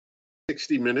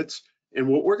60 minutes. And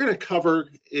what we're going to cover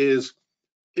is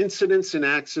incidents and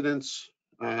accidents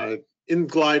in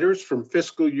gliders from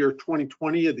fiscal year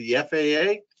 2020 of the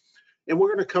FAA. And we're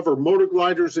going to cover motor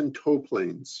gliders and tow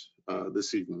planes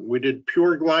this evening. We did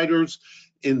pure gliders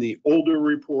in the older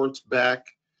reports back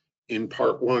in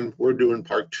part 1. We're doing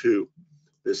part 2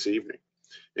 this evening.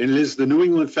 And it is the New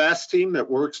England FAASTeam that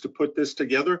works to put this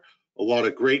together. A lot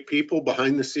of great people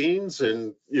behind the scenes,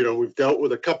 and we've dealt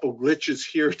with a couple glitches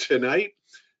here tonight.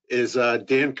 Is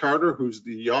Dan Carter, who's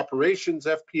the operations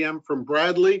FPM from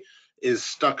Bradley, is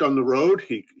stuck on the road.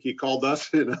 He called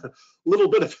us in a little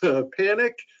bit of a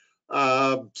panic,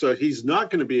 so he's not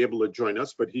going to be able to join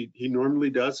us, but he normally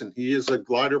does, and he is a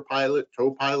glider pilot,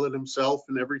 tow pilot himself,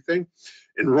 and everything.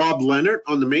 And Rob Leonard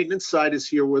on the maintenance side is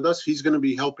here with us. He's going to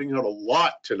be helping out a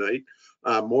lot tonight,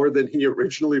 more than he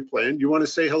originally planned. You want to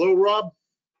say hello, Rob?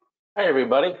 Hi,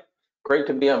 everybody. Great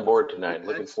to be on board tonight.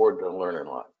 Looking forward to learning a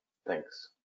lot. Thanks.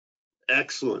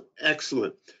 Excellent,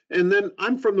 excellent. And then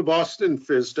I'm from the Boston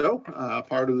FSDO,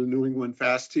 part of the New England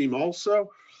FAASTeam also,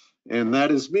 and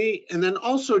that is me. And then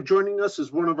also joining us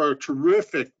is one of our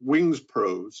terrific wings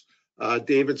pros,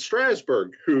 David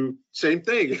Strasberg, who, same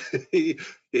thing, he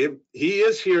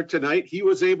is here tonight. He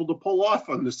was able to pull off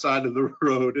on the side of the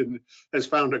road and has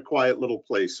found a quiet little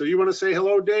place. So you want to say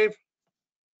hello, Dave?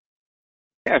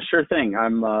 Yeah, sure thing.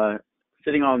 I'm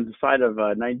sitting on the side of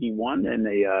 91 in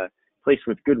a place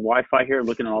with good Wi-Fi here,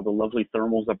 looking at all the lovely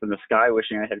thermals up in the sky,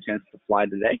 wishing I had a chance to fly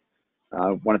today.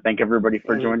 I want to thank everybody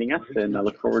for joining us, and I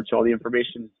look forward to all the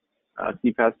information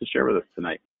Steve has to share with us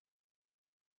tonight.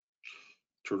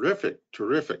 Terrific,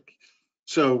 terrific.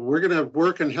 So we're going to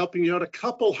work on helping you out. A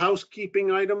couple housekeeping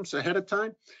items ahead of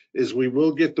time is we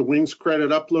will get the wings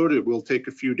credit uploaded. It will take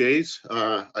a few days.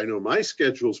 I know my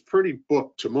schedule's pretty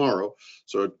booked tomorrow,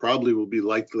 so it probably will be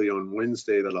likely on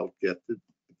Wednesday that I'll get it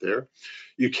there.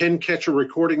 You can catch a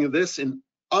recording of this and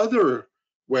other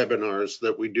webinars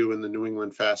that we do in the New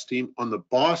England FAASTeam on the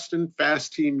Boston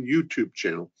FAASTeam YouTube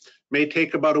channel. May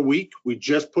take about a week. We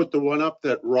just put the one up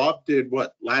that Rob did,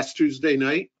 last Tuesday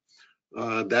night.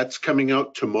 That's coming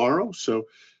out tomorrow. So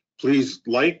please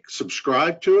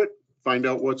subscribe to it, find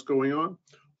out what's going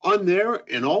on there,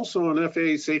 and also on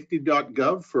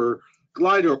FAASafety.gov for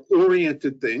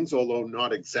glider-oriented things, although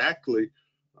not exactly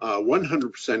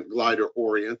 100%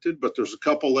 glider-oriented, but there's a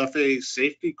couple FAA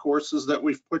safety courses that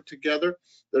we've put together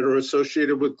that are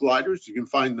associated with gliders. You can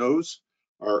find those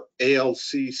are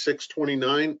ALC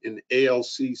 629 and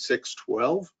ALC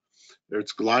 612.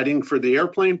 It's gliding for the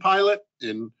airplane pilot,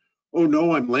 and oh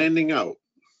no, I'm landing out.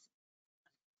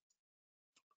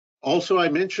 Also, I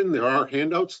mentioned there are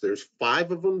handouts. There's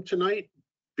 5 of them tonight.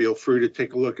 Feel free to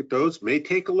take a look at those. May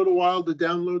take a little while to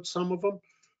download some of them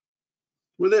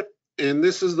with it. And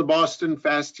this is the Boston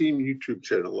FAASTeam YouTube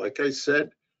channel. Like I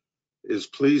said,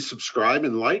 please subscribe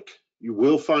and like. You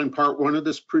will find part 1 of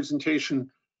this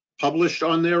presentation published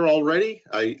on there already.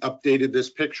 I updated this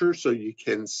picture so you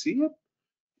can see it.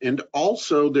 And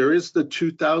also there is the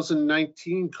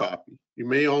 2019 copy. You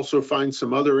may also find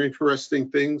some other interesting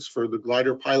things for the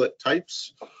glider pilot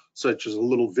types, such as a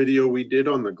little video we did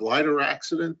on the glider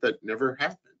accident that never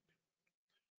happened.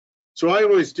 So I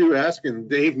always do ask, and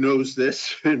Dave knows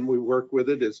this, and we work with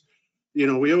it, is,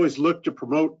 we always look to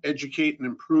promote, educate, and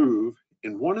improve.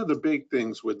 And one of the big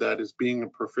things with that is being a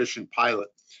proficient pilot.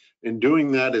 And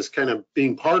doing that is kind of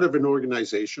being part of an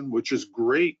organization, which is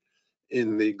great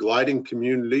in the gliding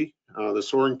community, the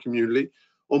soaring community.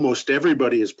 Almost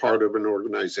everybody is part of an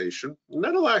organization. And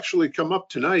that'll actually come up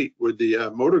tonight with the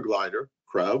motor glider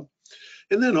crowd.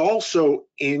 And then also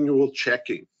annual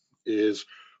checking is,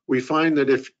 we find that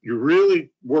if you really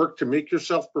work to make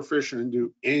yourself proficient and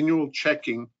do annual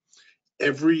checking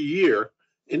every year,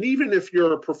 and even if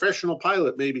you're a professional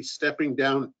pilot, maybe stepping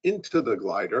down into the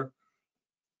glider,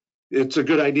 it's a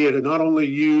good idea to not only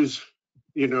use,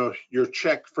 your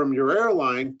check from your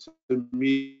airline to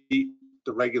meet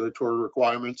the regulatory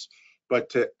requirements, but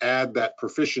to add that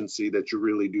proficiency that you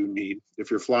really do need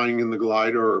if you're flying in the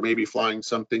glider or maybe flying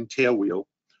something tailwheel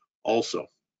also.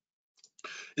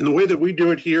 And the way that we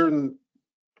do it here in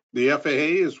the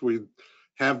FAA is we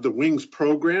have the wings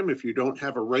program. If you don't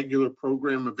have a regular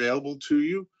program available to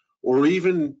you, or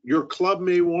even your club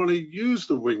may want to use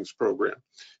the wings program.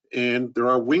 And there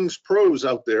are wings pros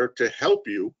out there to help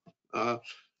you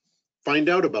find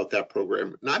out about that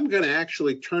program. And I'm going to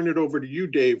actually turn it over to you,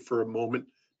 Dave, for a moment,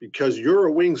 because you're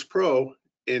a wings pro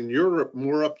and you're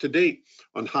more up to date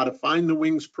on how to find the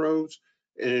wings pros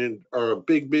and are a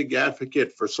big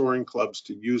advocate for soaring clubs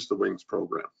to use the wings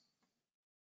program.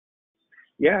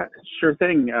 Yeah, sure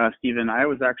thing, Stephen. I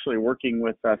was actually working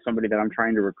with somebody that I'm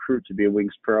trying to recruit to be a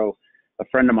wings pro a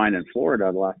friend of mine in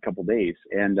Florida the last couple of days.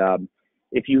 And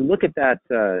if you look at that,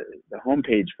 the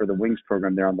homepage for the Wings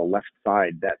program there on the left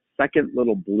side, that second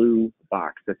little blue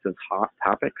box that says Hot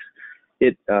Topics,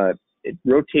 it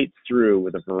rotates through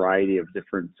with a variety of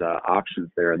different options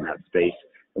there in that space.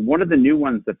 And one of the new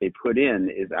ones that they put in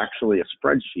is actually a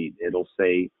spreadsheet. It'll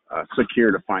say, click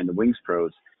here to find the Wings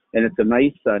Pros. And it's a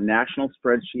nice national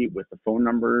spreadsheet with the phone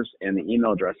numbers and the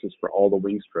email addresses for all the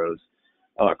Wings Pros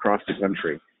across the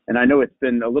country. And I know it's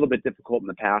been a little bit difficult in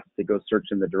the past to go search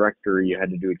in the directory. You had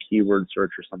to do a keyword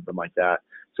search or something like that.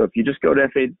 So if you just go to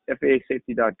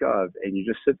FAASafety.gov and you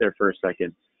just sit there for a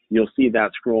second, you'll see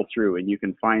that scroll through and you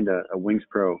can find a Wings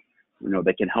Pro,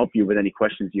 that can help you with any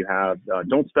questions you have.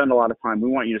 Don't spend a lot of time. We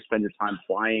want you to spend your time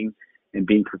flying and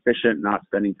being proficient, not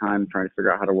spending time trying to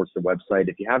figure out how to work the website.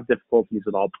 If you have difficulties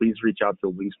at all, please reach out to a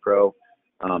Wings Pro.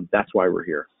 That's why we're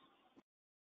here.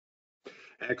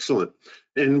 Excellent.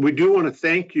 And we do want to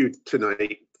thank you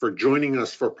tonight for joining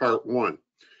us for part one.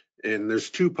 And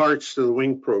there's two parts to the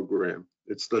Wing program.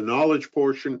 It's the knowledge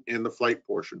portion and the flight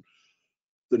portion.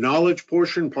 The knowledge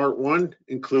portion, part one,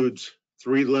 includes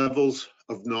 3 levels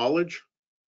of knowledge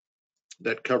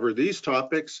that cover these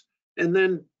topics. And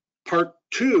then part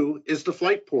 2 is the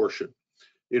flight portion.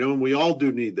 And we all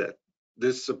do need that.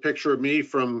 This is a picture of me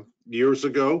from years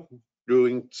ago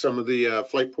doing some of the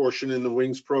flight portion in the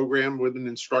Wings program with an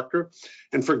instructor.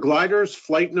 And for gliders,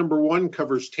 flight number 1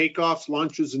 covers takeoffs,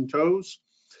 launches, and tows.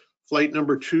 Flight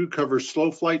number 2 covers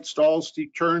slow flight, stalls,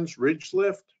 steep turns, ridge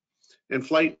lift. And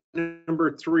flight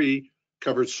number 3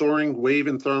 covers soaring, wave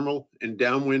and thermal, and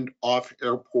downwind off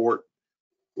airport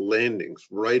landings,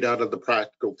 right out of the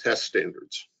practical test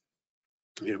standards.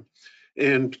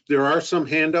 And there are some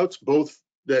handouts, both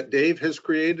that Dave has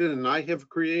created and I have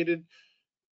created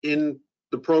in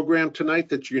the program tonight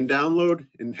that you can download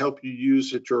and help you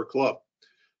use at your club.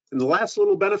 And the last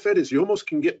little benefit is you almost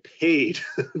can get paid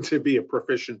to be a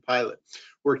proficient pilot.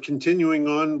 We're continuing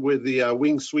on with the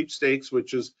Wings Sweepstakes,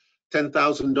 which is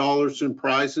 $10,000 in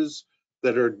prizes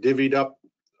that are divvied up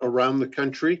around the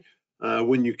country.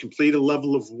 When you complete a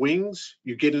level of Wings,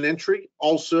 you get an entry.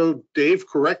 Also, Dave,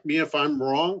 correct me if I'm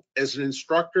wrong, as an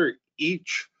instructor,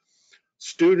 each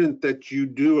student that you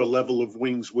do a level of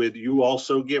Wings with, you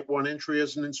also get 1 entry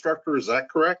as an instructor. Is that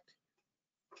correct?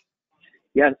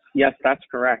 Yes, that's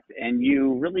correct. And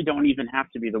you really don't even have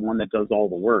to be the one that does all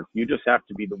the work. You just have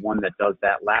to be the one that does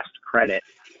that last credit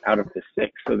out of the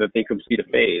 6 so that they complete a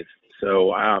phase.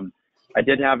 So I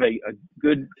did have a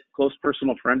good, close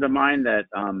personal friend of mine that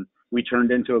we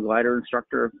turned into a glider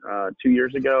instructor 2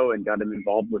 years ago and got him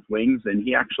involved with Wings. And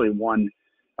he actually won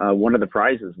one of the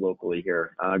prizes locally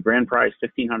here, grand prize,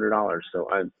 $1,500. So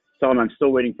I tell him I'm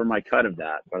still waiting for my cut of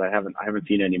that, but I haven't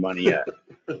seen any money yet.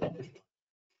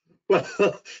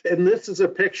 Well, and this is a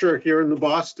picture here in the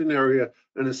Boston area.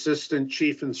 An assistant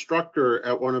chief instructor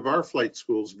at one of our flight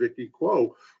schools, Vicky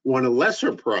Kuo, won a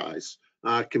lesser prize.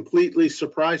 Completely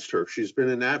surprised her. She's been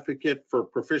an advocate for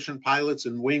proficient pilots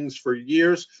and Wings for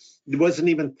years. Wasn't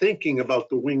even thinking about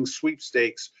the Wings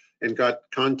Sweepstakes and got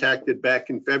contacted back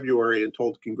in February and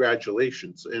told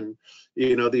congratulations. And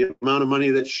the amount of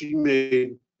money that she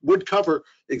made would cover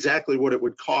exactly what it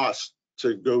would cost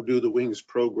to go do the Wings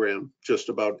program just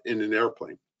about in an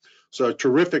airplane. So a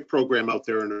terrific program out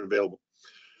there and available.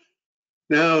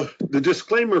 Now, the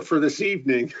disclaimer for this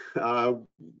evening,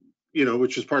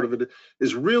 which is part of it,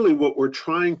 is really what we're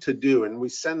trying to do. And we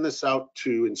send this out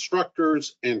to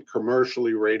instructors and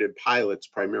commercially rated pilots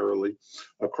primarily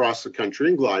across the country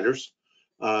and gliders,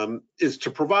 is to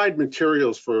provide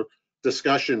materials for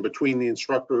discussion between the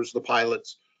instructors, the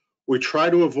pilots. We try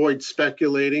to avoid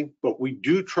speculating, but we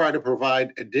do try to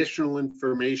provide additional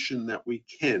information that we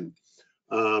can.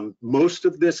 Most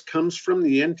of this comes from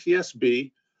the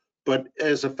NTSB, but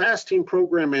as a FAASTeam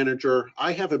program manager,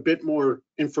 I have a bit more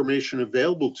information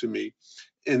available to me.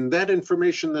 And that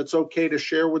information that's okay to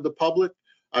share with the public,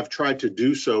 I've tried to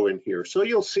do so in here. So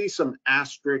you'll see some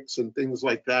asterisks and things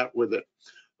like that with it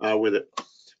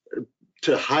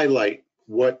to highlight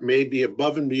what may be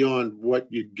above and beyond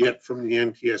what you'd get from the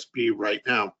NTSB right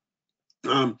now.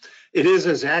 It is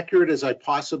as accurate as I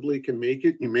possibly can make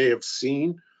it. You may have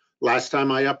seen last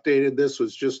time I updated this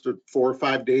was just 4 or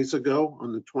 5 days ago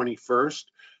on the 21st.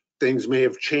 Things may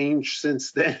have changed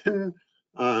since then.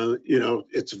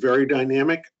 It's very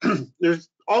dynamic. There's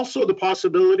also the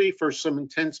possibility for some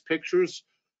intense pictures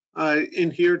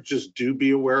in here. Just do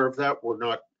be aware of that. We're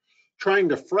not trying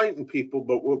to frighten people,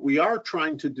 but what we are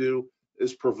trying to do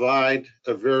is provide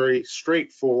a very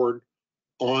straightforward,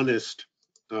 honest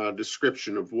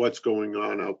description of what's going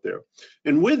on out there.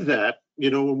 And with that,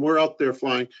 when we're out there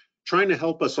flying, trying to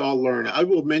help us all learn. I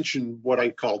will mention what I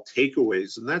call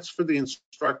takeaways, and that's for the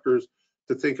instructors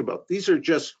to think about. These are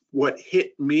just what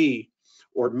hit me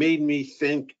or made me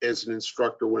think as an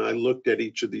instructor when I looked at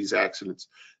each of these accidents.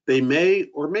 They may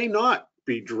or may not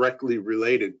be directly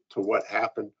related to what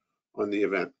happened on the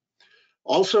event.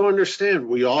 Also understand,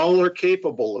 we all are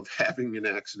capable of having an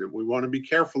accident. We want to be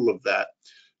careful of that.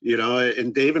 You know,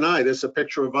 and Dave and I, this is a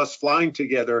picture of us flying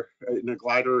together in a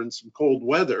glider in some cold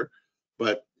weather,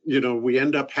 but you know, we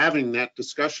end up having that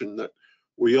discussion that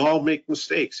we all make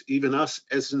mistakes, even us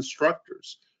as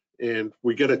instructors. And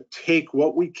we got to take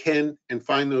what we can and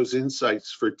find those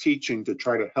insights for teaching to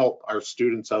try to help our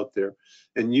students out there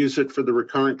and use it for the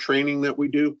recurrent training that we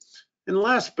do. And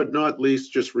last but not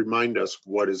least, just remind us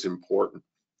what is important.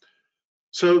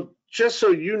 So just so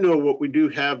you know what we do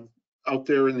have out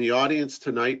there in the audience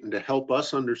tonight, and to help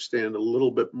us understand a little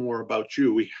bit more about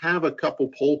you, we have a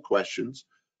couple poll questions,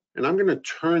 and I'm going to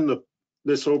turn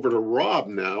this over to Rob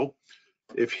now,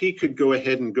 if he could go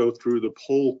ahead and go through the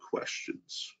poll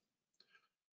questions.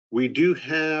 We do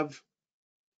have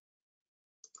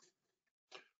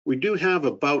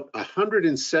about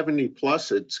 170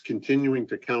 plus, it's continuing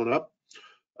to count up,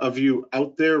 of you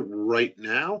out there right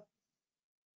now.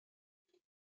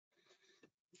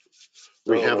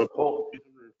 We have a poll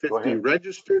 50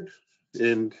 registered,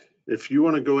 and if you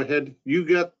want to go ahead, you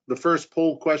got the first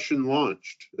poll question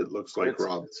launched, it looks like,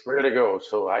 Rob. It's ready to go.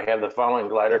 So I have the following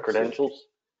glider credentials: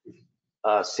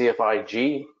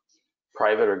 CFIG,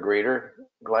 private or greater,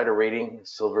 glider rating,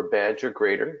 silver badge or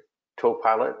greater, tow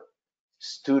pilot,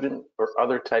 student or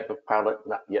other type of pilot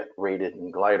not yet rated in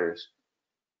gliders.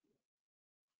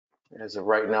 As of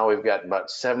right now, we've got about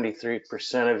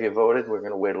 73% of you voted. We're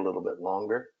going to wait a little bit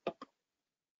longer.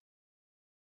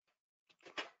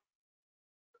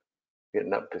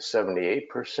 Getting up to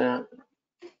 78%,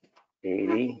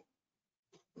 80,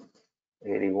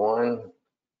 81.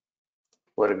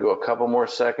 Let it go a couple more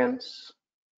seconds.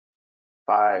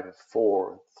 5,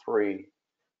 4, 3,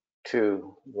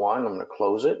 2, 1. I'm going to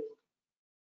close it.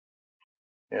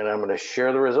 And I'm going to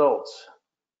share the results.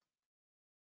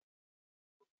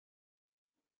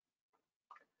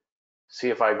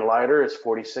 CFI glider is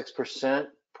 46%,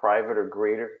 private or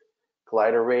greater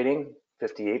glider rating,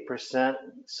 58%,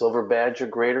 silver badge or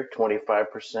greater,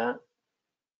 25%,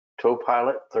 tow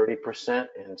pilot, 30%,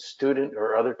 and student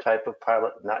or other type of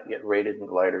pilot not yet rated in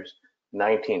gliders,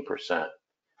 19%.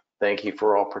 Thank you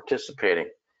for all participating.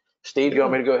 Steve, you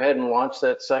want me to go ahead and launch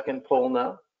that second poll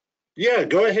now? Yeah,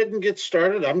 go ahead and get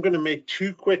started. I'm going to make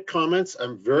 2 quick comments.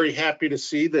 I'm very happy to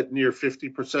see that near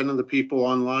 50% of the people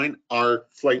online are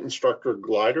flight instructor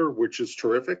glider, which is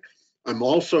terrific. I'm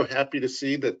also happy to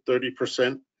see that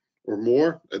 30% or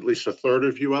more, at least a third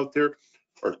of you out there,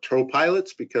 are tow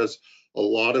pilots, because a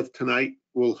lot of tonight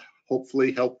will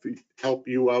hopefully help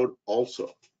you out also.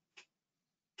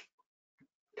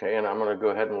 Okay, and I'm going to go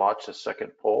ahead and launch the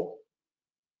second poll.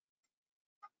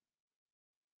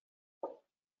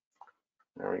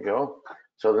 There we go.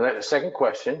 So the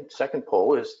second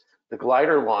poll is: the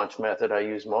glider launch method I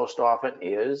use most often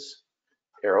is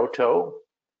aero tow,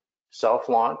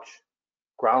 self-launch,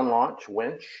 ground launch,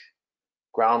 winch,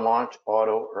 ground launch,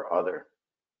 auto, or other.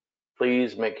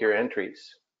 Please make your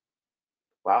entries.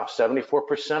 Wow,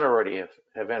 74% already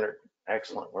have entered.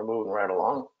 Excellent. We're moving right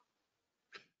along.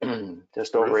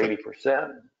 Just over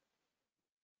 80%.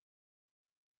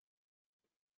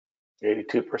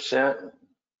 82%.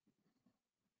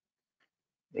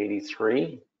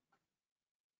 83.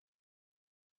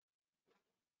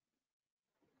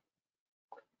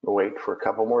 We'll wait for a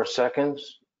couple more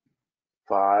seconds.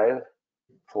 5,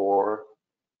 4,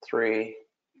 3,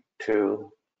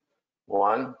 2,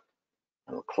 1. And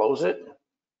we'll close it.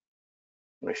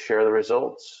 I'm going to share the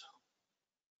results.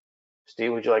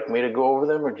 Steve, would you like me to go over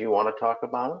them, or do you want to talk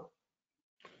about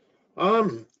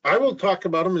them? I will talk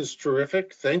about them. It's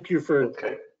terrific. Thank you for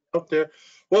out there.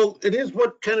 Well, it is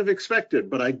what kind of expected,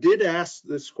 but I did ask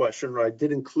this question, or I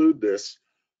did include this,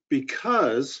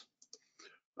 because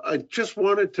I just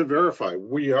wanted to verify.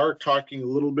 We are talking a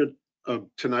little bit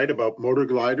tonight about motor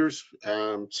gliders,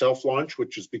 self-launch,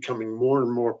 which is becoming more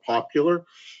and more popular.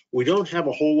 We don't have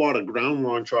a whole lot of ground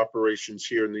launch operations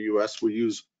here in the US. We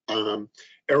use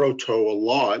aero tow a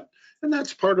lot, and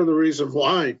that's part of the reason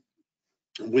why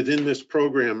within this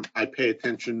program I pay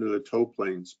attention to the tow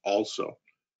planes also.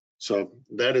 So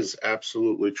that is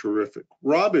absolutely terrific.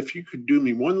 Rob, if you could do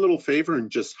me one little favor and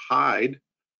just hide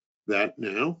that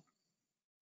now.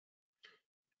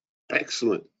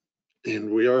 Excellent.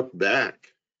 And we are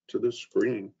back to the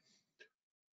screen.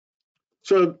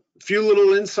 So a few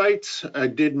little insights. I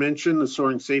did mention the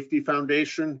Soaring Safety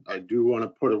Foundation. I do want to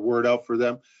put a word out for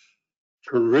them.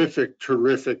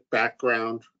 terrific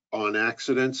background on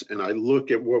accidents. And I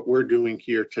look at what we're doing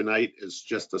here tonight as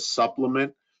just a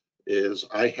supplement. Is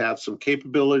I have some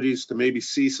capabilities to maybe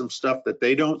see some stuff that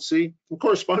they don't see. And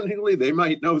correspondingly, they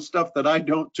might know stuff that I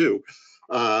don't too.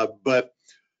 But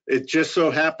it just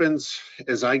so happens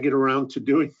as I get around to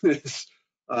doing this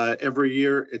every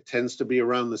year, it tends to be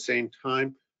around the same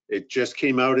time. It just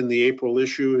came out in the April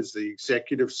issue as the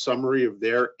executive summary of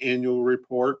their annual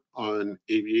report on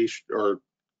aviation or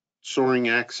soaring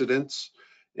accidents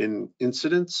and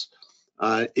incidents.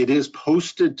 It is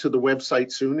posted to the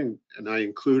website soon, and I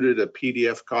included a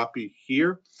PDF copy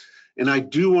here. And I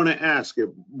do want to ask, it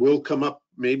will come up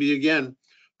maybe again,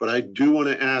 but I do want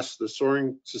to ask the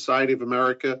Soaring Society of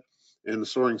America and the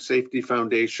Soaring Safety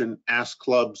Foundation ask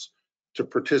clubs to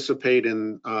participate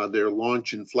in their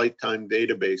launch and flight time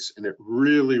database, and it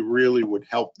really would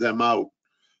help them out.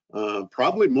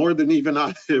 Probably more than even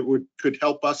it could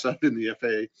help us out in the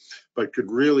FAA, but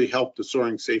could really help the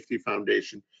Soaring Safety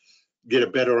Foundation get a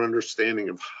better understanding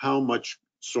of how much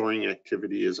soaring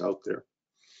activity is out there.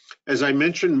 As I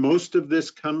mentioned, most of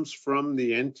this comes from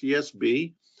the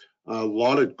NTSB. A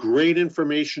lot of great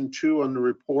information too on the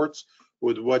reports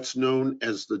with what's known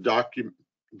as the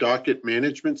docket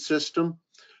management system,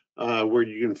 where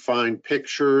you can find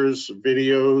pictures,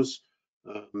 videos,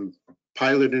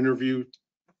 pilot interview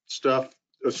stuff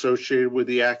associated with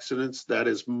the accidents. That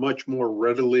is much more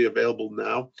readily available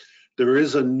now. There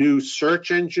is a new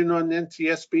search engine on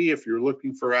NTSB if you're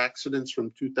looking for accidents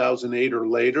from 2008 or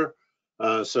later.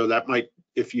 So that might,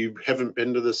 if you haven't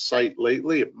been to the site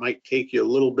lately, it might take you a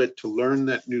little bit to learn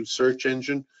that new search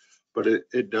engine, but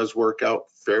it does work out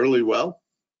fairly well.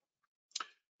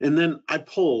 And then I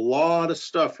pull a lot of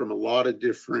stuff from a lot of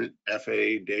different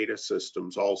FAA data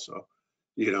systems also,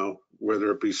 you know, whether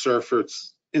it be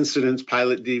surface incidents,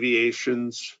 pilot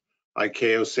deviations,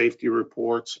 ICAO safety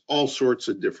reports, all sorts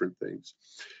of different things.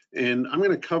 And I'm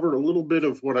going to cover a little bit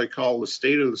of what I call the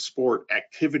state of the sport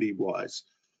activity-wise.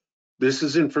 This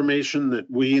is information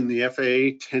that we in the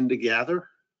FAA tend to gather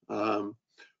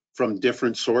from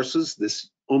different sources. This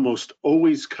almost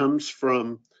always comes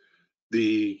from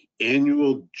the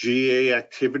annual GA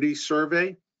activity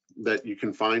survey that you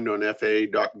can find on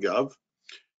FAA.gov.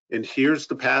 And here's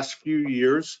the past few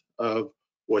years of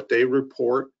what they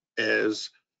report as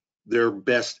their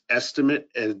best estimate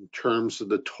in terms of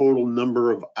the total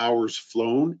number of hours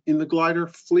flown in the glider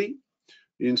fleet.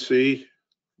 You can see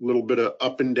a little bit of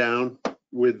up and down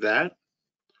with that.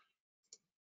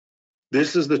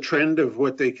 This is the trend of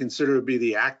what they consider to be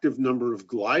the active number of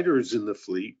gliders in the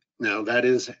fleet. Now, that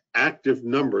is active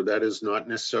number. That is not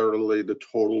necessarily the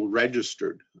total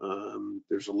registered.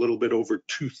 There's a little bit over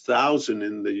 2,000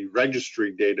 in the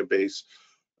registry database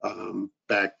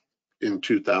back in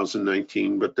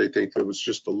 2019, but they think there was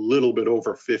just a little bit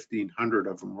over 1,500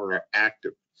 of them were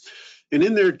active. And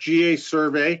in their GA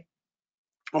survey,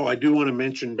 oh, I do want to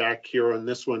mention back here on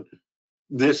this one,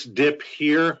 this dip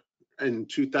here in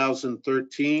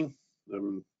 2013,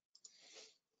 I'm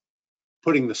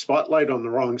putting the spotlight on the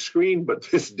wrong screen, but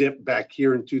this dip back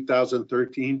here in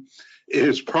 2013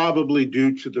 is probably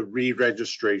due to the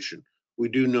re-registration. We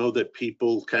do know that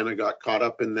people kind of got caught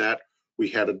up in that. We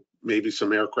had maybe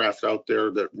some aircraft out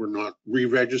there that were not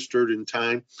re-registered in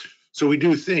time. So we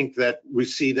do think that we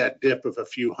see that dip of a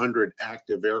few hundred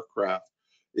active aircraft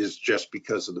is just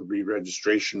because of the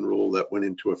re-registration rule that went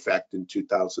into effect in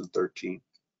 2013.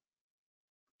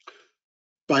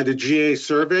 By the GA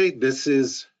survey, this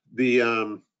is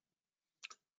the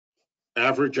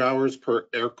average hours per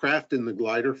aircraft in the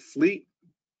glider fleet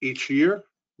each year,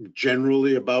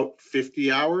 generally about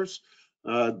 50 hours.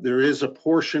 There is a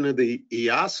portion of the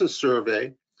EASA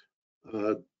survey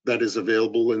that is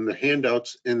available in the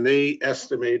handouts, and they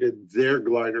estimated their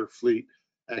glider fleet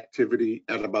activity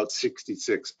at about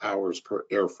 66 hours per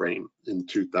airframe in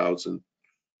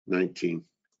 2019.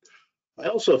 I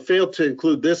also failed to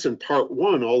include this in part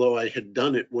one, although I had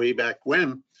done it way back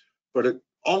when, but it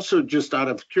also, just out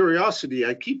of curiosity,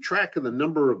 I keep track of the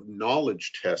number of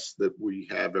knowledge tests that we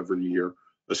have every year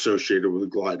associated with a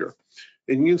glider.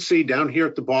 And you can see down here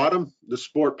at the bottom, the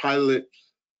Sport Pilot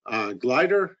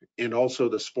glider and also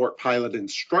the Sport Pilot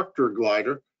Instructor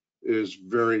glider is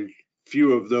very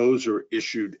few of those are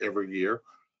issued every year.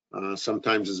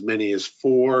 Sometimes as many as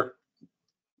 4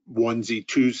 onesie,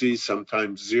 twosies,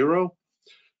 sometimes 0.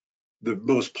 The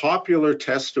most popular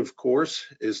test, of course,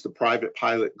 is the private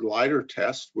pilot glider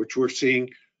test, which we're seeing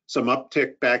some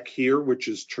uptick back here, which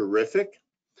is terrific.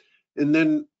 And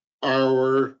then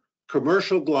our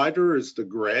commercial glider is the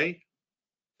gray,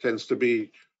 tends to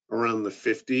be around the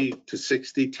 50 to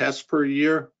 60 tests per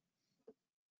year.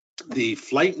 The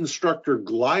flight instructor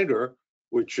glider,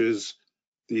 which is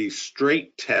the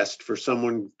straight test for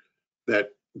someone that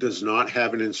does not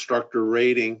have an instructor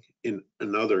rating in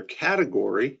another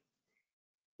category,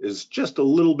 is just a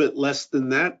little bit less than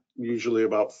that, usually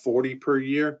about 40 per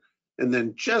year. And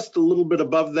then just a little bit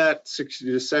above that, 60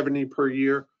 to 70 per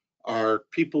year, are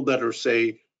people that are,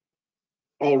 say,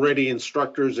 already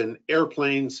instructors in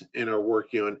airplanes and are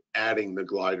working on adding the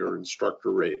glider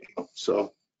instructor rating.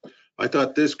 So I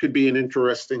thought this could be an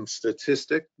interesting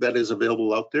statistic that is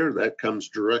available out there that comes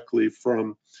directly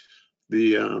from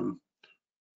the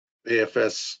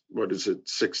AFS, what is it,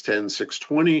 610,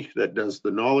 620, that does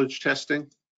the knowledge testing.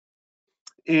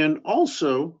 And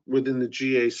also within the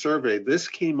GA survey, this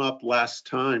came up last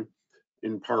time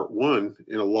in part 1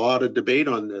 in a lot of debate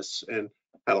on this, and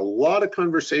had a lot of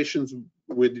conversations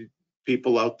with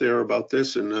people out there about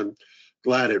this, and I'm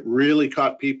glad it really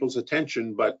caught people's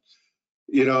attention. But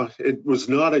you know, it was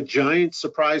not a giant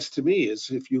surprise to me, is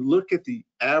if you look at the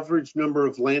average number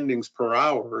of landings per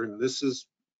hour, and this is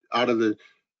out of the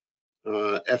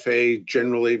FAA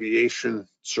General Aviation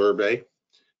Survey,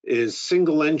 is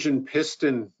single engine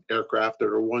piston aircraft that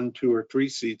are 1, 2, or 3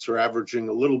 seats are averaging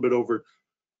a little bit over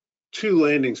 2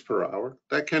 landings per hour.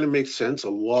 That kind of makes sense. A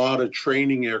lot of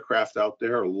training aircraft out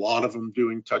there, a lot of them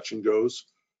doing touch and goes.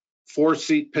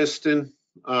 4-seat piston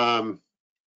or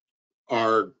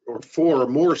 4 or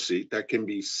more seat, that can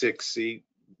be 6-seat,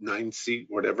 9-seat,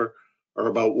 whatever, are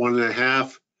about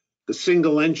 1.5. The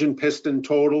single engine piston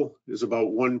total is about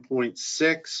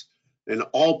 1.6. And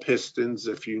all pistons,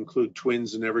 if you include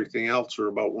twins and everything else, are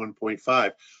about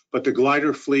 1.5. But the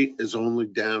glider fleet is only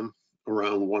down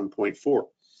around 1.4.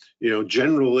 You know,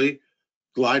 generally,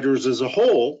 gliders as a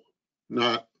whole,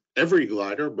 not every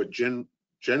glider, but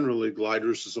generally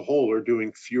gliders as a whole are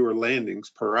doing fewer landings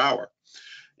per hour.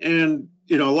 And,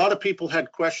 you know, a lot of people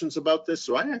had questions about this.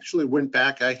 So I actually went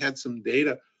back. I had some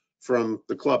data from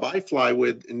the club I fly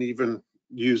with, and even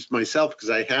used myself, because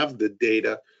I have the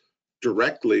data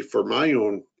directly for my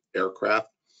own aircraft.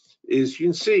 Is you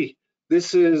can see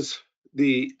this is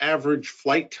the average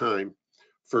flight time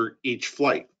for each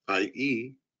flight,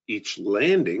 i.e. each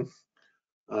landing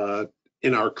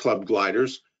in our club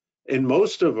gliders, and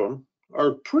most of them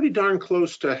are pretty darn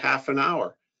close to half an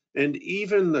hour. And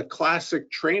even the classic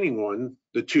training one,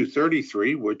 the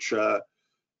 233, which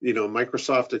you know,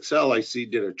 Microsoft Excel, I see,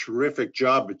 did a terrific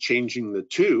job of changing the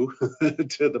 2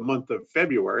 to the month of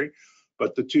February,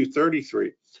 but the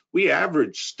 233, we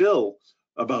average still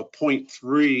about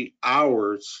 0.3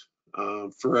 hours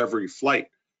for every flight.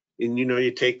 And you know,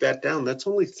 you take that down, that's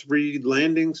only 3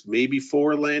 landings, maybe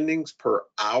 4 landings per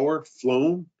hour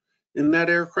flown in that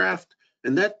aircraft.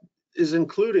 And that is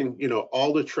including, you know,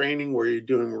 all the training where you're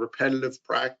doing repetitive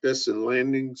practice and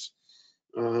landings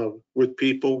with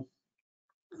people,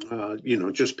 you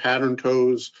know, just pattern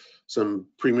tows, some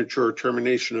premature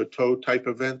termination of tow type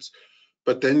events.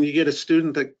 But then you get a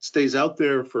student that stays out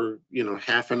there for, you know,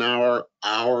 half an hour,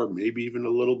 maybe even a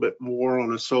little bit more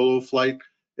on a solo flight.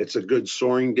 It's a good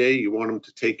soaring day. You want them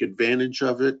to take advantage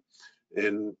of it.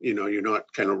 And, you know, you're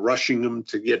not kind of rushing them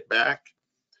to get back.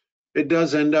 It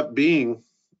does end up being,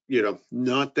 you know,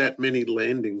 not that many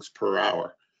landings per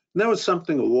hour. And that was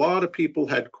something a lot of people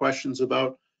had questions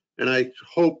about. And I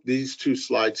hope these 2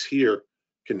 slides here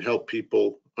can help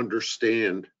people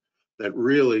understand that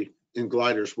really in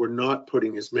gliders, we're not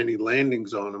putting as many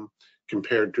landings on them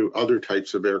compared to other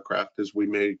types of aircraft as we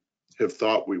may have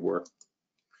thought we were.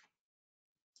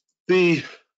 The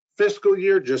fiscal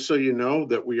year, just so you know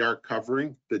that we are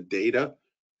covering, the data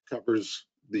covers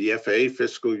the FAA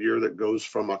fiscal year that goes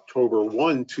from October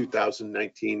 1,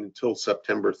 2019 until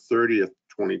September 30th,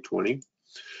 2020.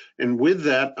 And with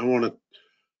that, I want to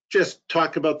just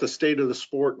talk about the state of the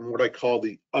sport and what I call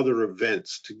the other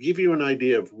events to give you an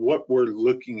idea of what we're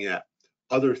looking at,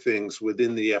 other things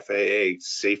within the FAA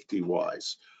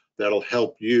safety-wise that'll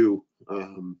help you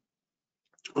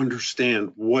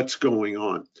understand what's going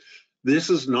on. This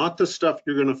is not the stuff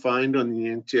you're going to find on the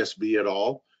NTSB at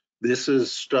all. This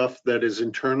is stuff that is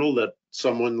internal that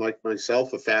someone like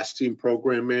myself, a FAASTeam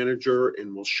program manager,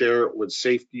 and will share it with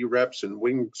safety reps and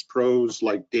wings pros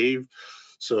like Dave,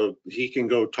 so he can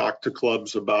go talk to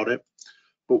clubs about it.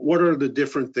 But what are the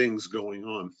different things going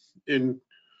on? And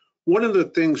one of the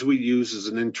things we use is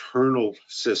an internal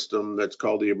system that's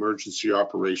called the Emergency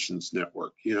Operations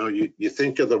Network. You know, you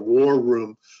think of the war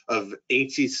room of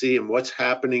ATC and what's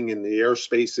happening in the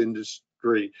aerospace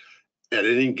industry at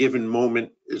any given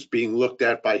moment is being looked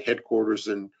at by headquarters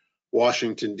in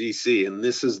Washington, D.C. And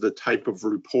this is the type of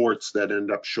reports that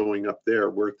end up showing up there,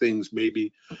 where things may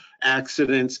be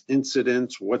accidents,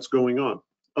 incidents, what's going on.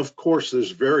 Of course,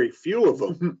 there's very few of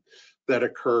them that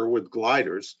occur with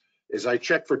gliders. As I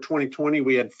checked for 2020,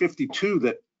 we had 52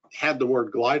 that had the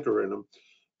word glider in them.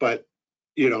 But,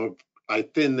 you know, I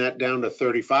thinned that down to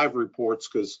 35 reports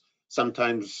because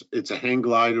sometimes it's a hang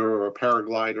glider or a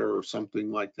paraglider or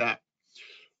something like that.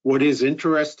 What is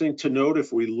interesting to note,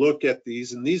 if we look at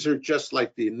these, and these are just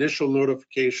like the initial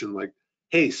notification, like,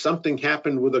 hey, something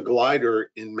happened with a glider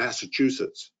in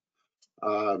Massachusetts.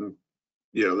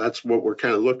 You know, that's what we're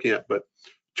kind of looking at. But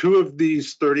 2 of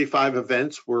these 35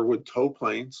 events were with tow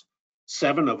planes.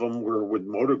 7 of them were with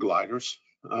motor gliders.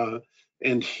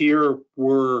 And here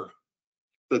were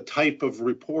the type of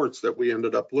reports that we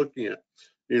ended up looking at.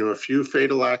 You know, a few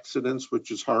fatal accidents,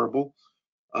 which is horrible.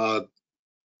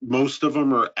 Most of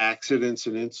them are accidents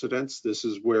and incidents. This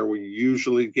is where we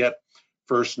usually get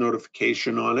first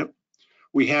notification on it.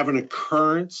 We have an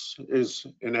occurrence, is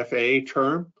an FAA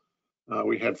term.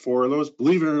 We had 4 of those.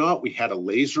 Believe it or not, we had a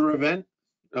laser event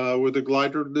with a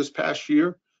glider this past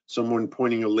year. Someone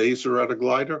pointing a laser at a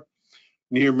glider.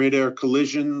 Near midair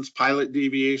collisions, pilot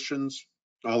deviations,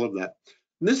 all of that.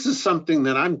 And this is something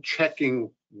that I'm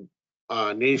checking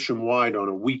nationwide on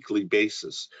a weekly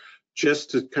basis,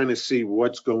 just to kind of see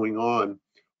what's going on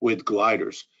with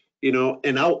gliders. You know,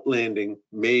 an outlanding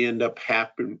may end up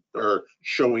happening or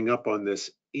showing up on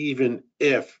this, even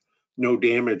if no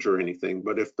damage or anything.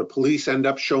 But if the police end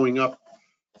up showing up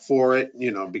for it,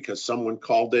 you know, because someone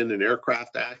called in an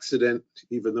aircraft accident,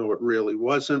 even though it really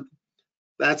wasn't,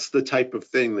 that's the type of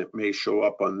thing that may show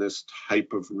up on this type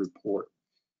of report.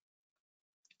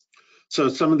 So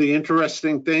some of the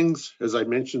interesting things, as I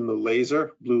mentioned, the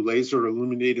laser, blue laser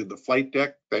illuminated the flight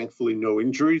deck. Thankfully, no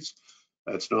injuries.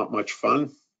 That's not much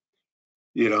fun.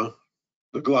 You know,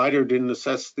 the glider didn't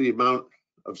assess the amount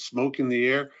of smoke in the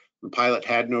air. The pilot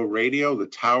had no radio. The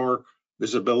tower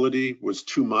visibility was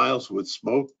 2 miles with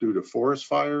smoke due to forest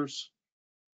fires.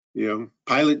 You know,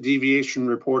 pilot deviation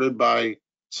reported by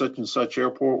such and such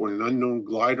airport when an unknown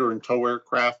glider and tow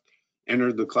aircraft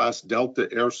entered the class Delta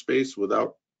airspace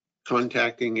without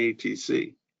contacting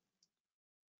ATC.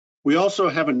 We also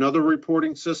have another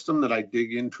reporting system that I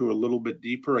dig into a little bit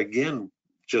deeper. Again,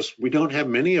 just we don't have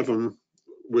many of them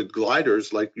with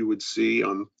gliders like you would see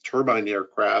on turbine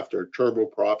aircraft or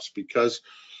turboprops, because,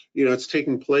 you know, it's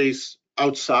taking place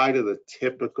outside of the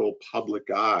typical public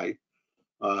eye.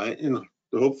 And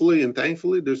hopefully and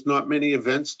thankfully, there's not many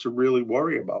events to really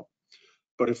worry about.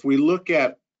 But if we look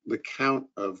at the count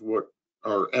of what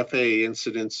are FAA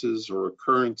incidences or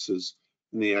occurrences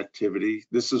in the activity,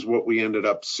 this is what we ended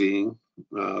up seeing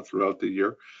throughout the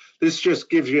year. This just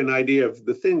gives you an idea of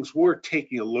the things we're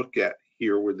taking a look at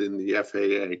here within the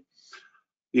FAA.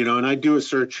 You know, and I do a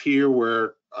search here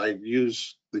where I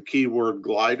use the keyword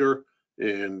glider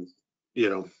and, you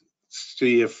know,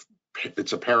 see if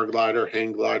it's a paraglider,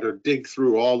 hang glider, dig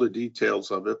through all the details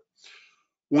of it.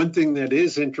 One thing that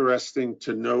is interesting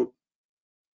to note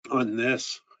on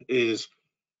this is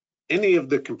any of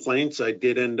the complaints I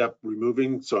did end up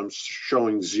removing. So I'm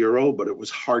showing 0, but it was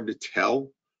hard to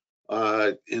tell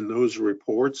in those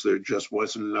reports. There just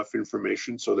wasn't enough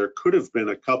information. So there could have been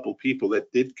a couple people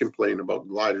that did complain about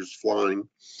gliders flying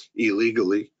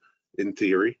illegally, in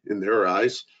theory, in their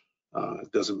eyes.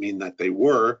 It doesn't mean that they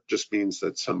were, just means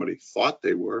that somebody thought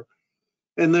they were.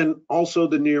 And then also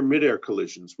the near midair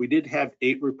collisions. We did have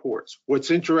 8 reports.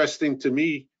 What's interesting to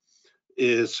me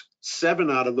is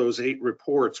 7 out of those 8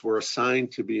 reports were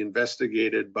assigned to be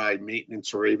investigated by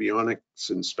maintenance or avionics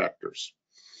inspectors.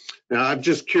 Now, I'm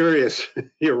just curious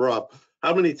here, Rob,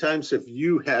 how many times have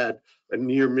you had a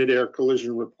near midair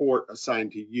collision report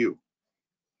assigned to you?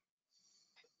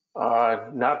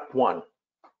 Not one.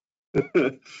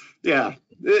 Yeah,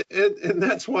 and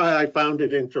that's why I found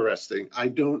it interesting. I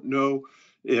don't know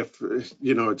if,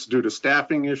 you know, it's due to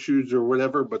staffing issues or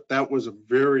whatever, but that was a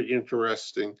very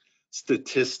interesting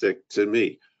statistic to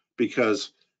me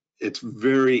because it's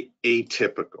very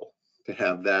atypical to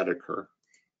have that occur.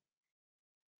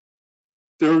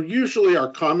 There usually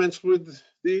are comments with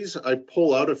these. I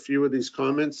pull out a few of these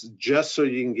comments just so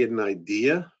you can get an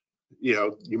idea. You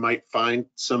know, you might find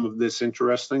some of this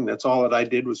interesting. That's all that I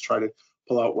did, was try to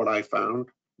pull out what I found.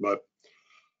 But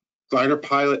glider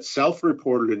pilot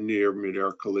self-reported a near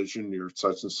midair collision near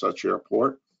such and such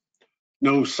airport.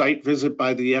 No site visit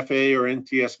by the FAA or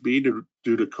NTSB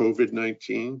due to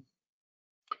COVID-19.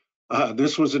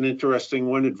 This was an interesting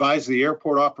one. Advised the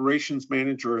airport operations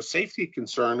manager a safety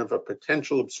concern of a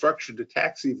potential obstruction to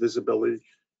taxi visibility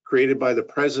created by the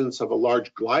presence of a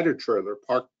large glider trailer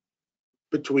parked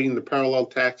between the parallel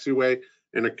taxiway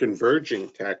and a converging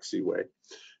taxiway.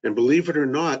 And believe it or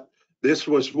not, this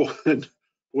was one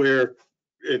where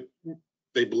it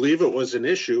they believe it was an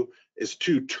issue is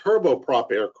 2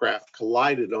 turboprop aircraft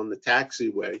collided on the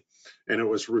taxiway, and it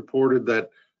was reported that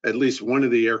at least one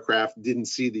of the aircraft didn't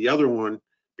see the other one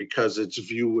because its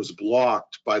view was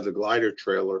blocked by the glider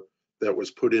trailer that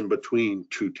was put in between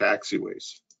 2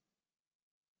 taxiways.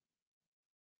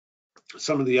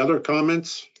 Some of the other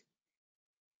comments: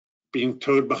 being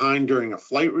towed behind during a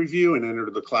flight review and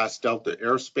entered the Class Delta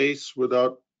airspace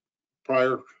without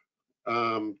prior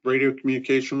radio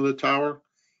communication with the tower.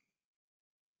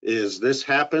 This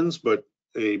happens, but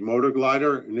a motor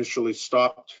glider initially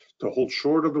stopped to hold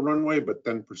short of the runway, but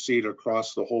then proceed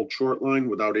across the hold short line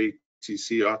without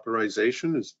ATC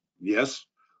authorization. Yes,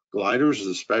 gliders,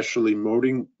 especially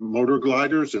motor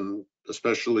gliders, and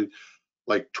especially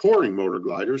like touring motor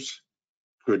gliders,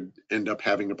 could end up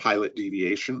having a pilot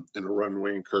deviation in a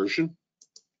runway incursion,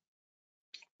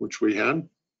 which we had.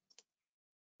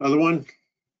 Another one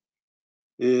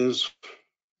is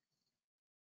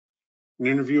an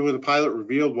interview with a pilot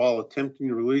revealed while attempting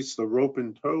to release the rope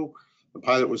in tow, the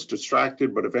pilot was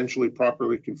distracted but eventually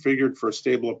properly configured for a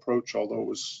stable approach, although it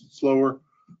was slower,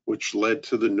 which led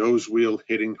to the nose wheel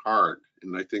hitting hard.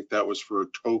 And I think that was for a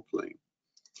tow plane.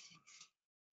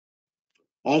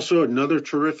 Also, another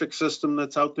terrific system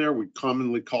that's out there, we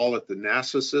commonly call it the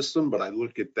NASA system, but I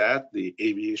look at that, the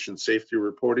Aviation Safety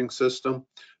Reporting System.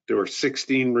 There were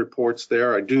 16 reports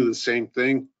there. I do the same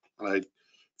thing. I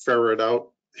ferret out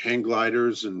hang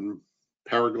gliders and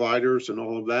paragliders and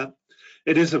all of that.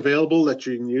 It is available that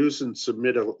you can use and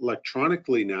submit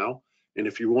electronically now. And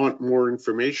if you want more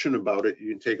information about it, you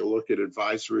can take a look at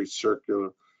Advisory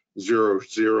Circular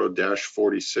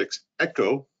 00-46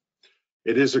 Echo.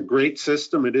 It is a great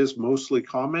system. It is mostly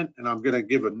comment, and I'm going to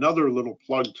give another little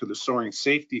plug to the Soaring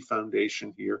Safety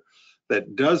Foundation here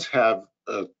that does have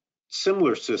a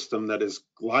similar system that is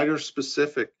glider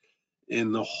specific.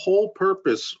 And the whole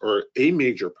purpose, or a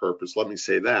major purpose, let me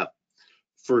say that,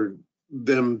 for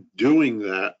them doing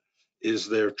that is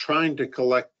they're trying to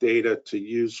collect data to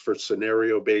use for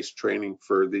scenario-based training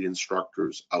for the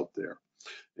instructors out there.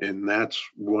 And that's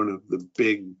one of the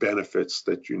big benefits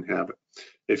that you can have it.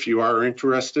 If you are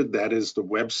interested, that is the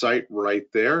website right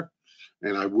there.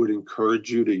 And I would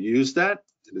encourage you to use that.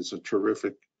 It is a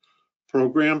terrific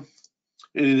program.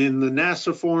 And in the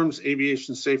NASA forms,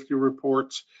 aviation safety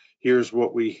reports, here's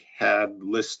what we had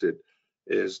listed.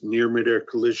 Is near midair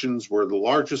collisions were the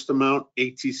largest amount,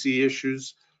 ATC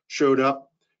issues showed up,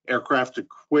 aircraft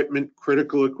equipment,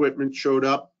 critical equipment showed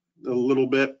up a little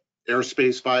bit,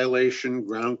 airspace violation,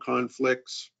 ground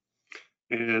conflicts.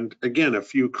 And again, a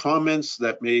few comments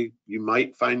that you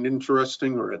might find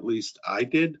interesting, or at least I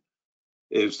did,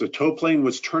 is the tow plane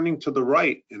was turning to the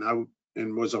right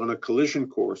and was on a collision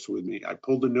course with me. I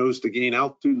pulled the nose to gain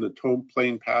altitude and the tow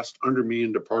plane passed under me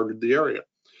and departed the area.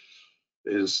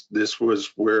 This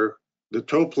was where the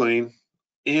tow plane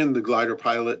and the glider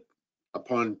pilot,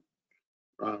 upon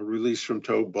release from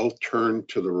tow, both turned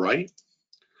to the right.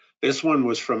 This one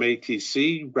was from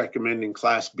ATC recommending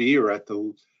Class B, or at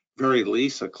the very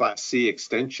least a Class C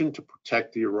extension, to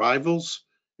protect the arrivals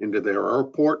into their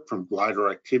airport from glider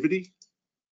activity.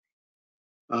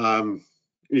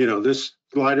 This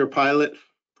glider pilot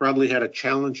probably had a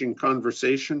challenging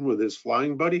conversation with his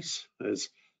flying buddies. As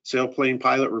Sailplane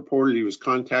pilot reported, he was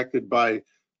contacted by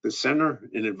the center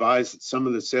and advised that some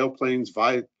of the sailplanes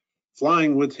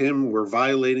flying with him were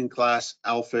violating Class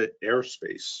Alpha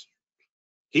airspace.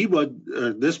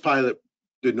 This pilot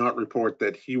did not report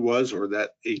that he was, or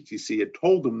that ATC had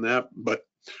told him that, but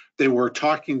they were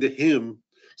talking to him,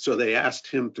 so they asked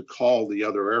him to call the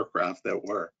other aircraft that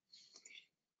were.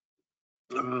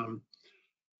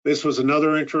 This was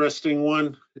another interesting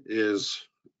one, is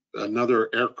another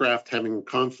aircraft having a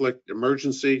conflict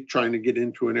emergency, trying to get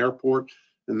into an airport,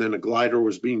 and then a glider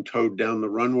was being towed down the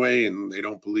runway, and they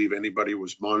don't believe anybody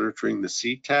was monitoring the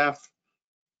CTAF.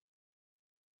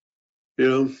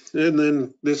 And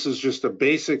then this is just a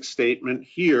basic statement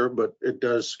here, but it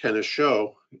does kind of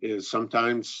show is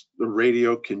sometimes the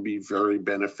radio can be very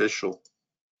beneficial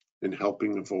in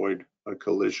helping avoid a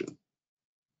collision.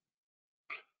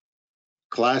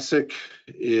 Classic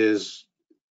is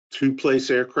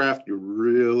two-place aircraft. You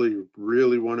really,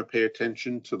 really want to pay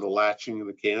attention to the latching of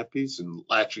the canopies, and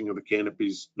latching of the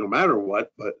canopies no matter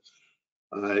what, but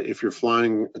if you're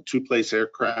flying a two-place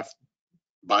aircraft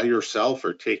by yourself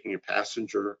or taking a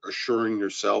passenger, assuring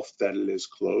yourself that it is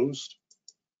closed.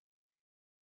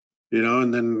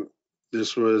 And then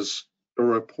this was a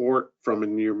report from a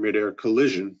near midair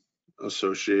collision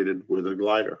associated with a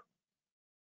glider.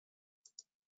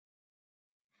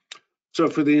 So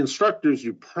for the instructors,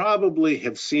 you probably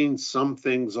have seen some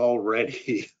things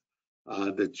already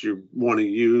that you want to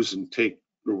use and take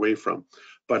away from.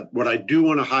 But what I do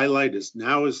want to highlight is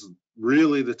now is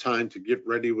really the time to get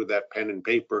ready with that pen and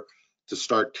paper to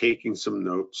start taking some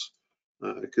notes,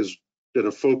 because going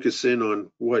to focus in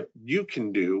on what you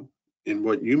can do and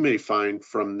what you may find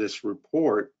from this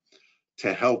report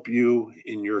to help you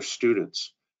and your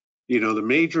students. You know, the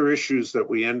major issues that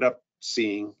we end up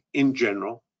seeing in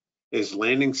general is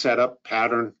landing setup,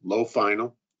 pattern, low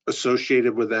final.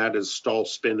 Associated with that is stall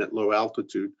spin at low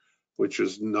altitude, which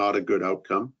is not a good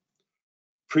outcome.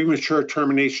 Premature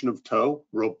termination of tow,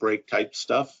 rope break type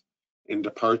stuff, and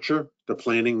departure, the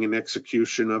planning and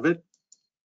execution of it.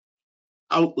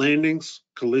 Outlandings,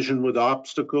 collision with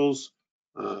obstacles,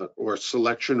 or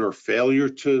selection or failure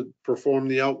to perform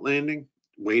the outlanding,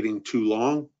 waiting too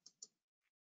long.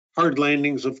 Hard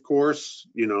landings, of course,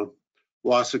 you know,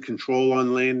 loss of control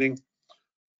on landing.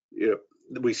 You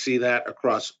know, we see that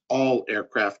across all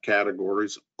aircraft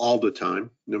categories all the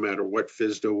time, no matter what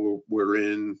FSDO we're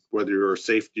in, whether you're a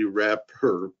safety rep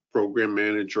or program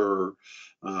manager or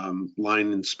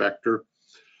line inspector.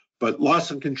 But loss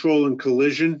of control and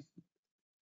collision,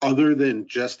 other than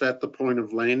just at the point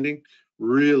of landing,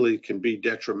 really can be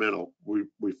detrimental.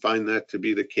 We find that to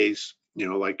be the case, you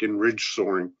know, like in ridge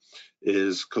soaring,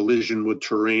 is collision with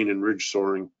terrain and ridge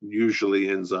soaring usually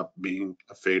ends up being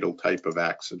a fatal type of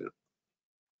accident.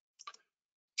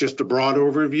 Just a broad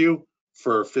overview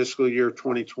for fiscal year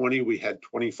 2020, we had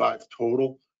 25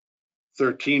 total.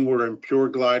 13 were in pure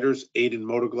gliders, 8 in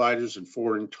motor gliders, and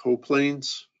 4 in tow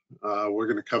planes. We're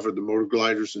going to cover the motor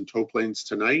gliders and tow planes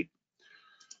tonight.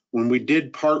 When we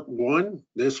did part 1,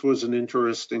 this was an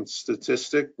interesting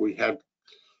statistic. We had,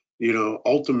 you know,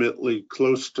 ultimately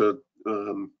close to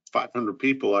 500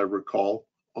 people, I recall,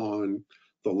 on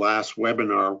the last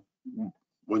webinar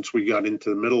once we got into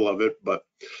the middle of it. But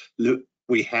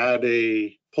we had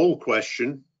a poll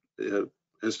question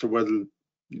as to whether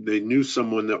they knew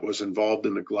someone that was involved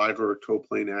in a glider or tow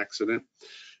plane accident.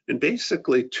 And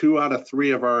basically 2 out of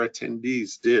 3 of our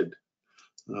attendees did.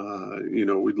 You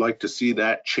know, we'd like to see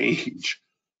that change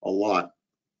a lot.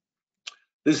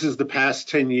 This is the past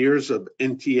 10 years of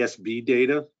NTSB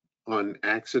data on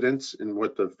accidents and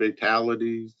what the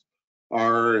fatalities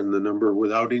are and the number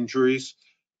without injuries.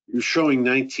 You're showing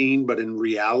 19, but in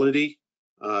reality,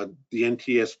 the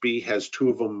NTSB has 2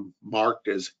 of them marked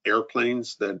as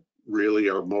airplanes that really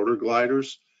are motor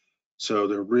gliders. So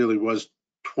there really was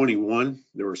 21.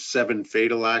 There were 7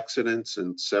 fatal accidents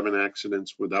and 7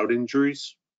 accidents without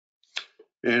injuries.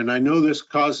 And I know this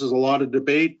causes a lot of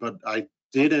debate, but I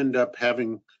did end up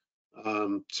having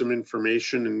some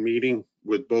information and meeting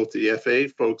with both the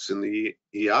FAA folks and the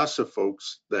EASA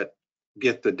folks that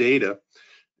get the data.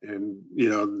 And, you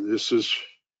know, this is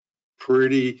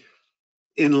pretty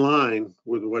in line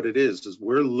with what it is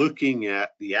we're looking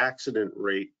at the accident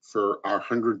rate for our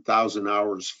 100,000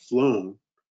 hours flown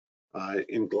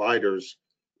in gliders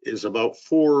is about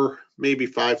 4, maybe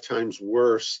 5 times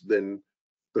worse than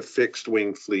the fixed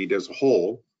wing fleet as a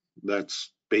whole.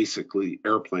 That's basically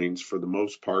airplanes for the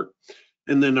most part.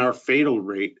 And then our fatal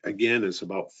rate, again, is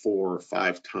about 4 or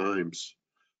 5 times.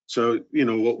 So, you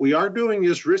know, what we are doing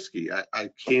is risky. I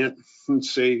can't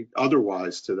say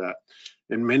otherwise to that.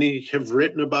 And many have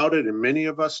written about it, and many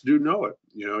of us do know it.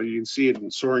 You know, you can see it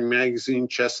in Soaring Magazine,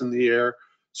 Chest in the Air,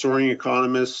 Soaring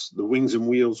Economist, the Wings and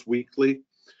Wheels Weekly.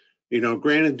 You know,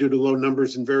 granted, due to low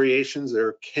numbers and variations,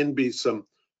 there can be some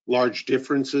large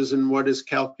differences in what is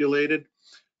calculated.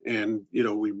 And, you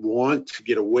know, we want to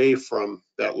get away from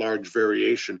that large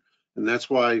variation. And that's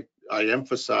why I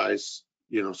emphasize,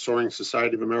 you know, Soaring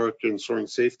Society of America and Soaring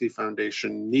Safety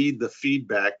Foundation need the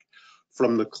feedback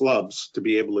from the clubs to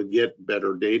be able to get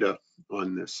better data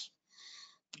on this.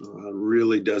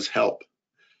 Really does help.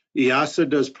 EASA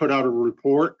does put out a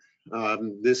report.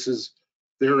 This is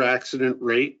their accident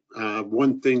rate.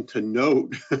 One thing to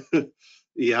note,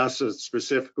 EASA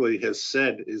specifically has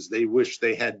said is they wish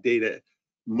they had data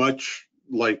much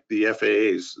like the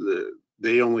FAA's.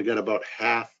 They only got about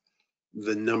half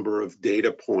the number of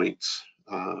data points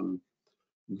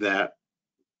that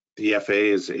the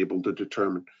FAA is able to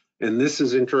determine. And this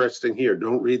is interesting here.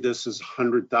 Don't read this as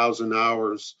 100,000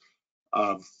 hours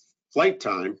of flight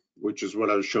time, which is what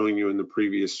I was showing you in the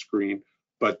previous screen,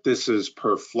 but this is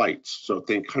per flight. So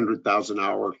think 100,000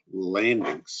 hour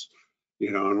landings,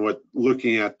 you know, and what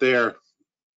looking at there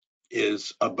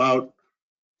is about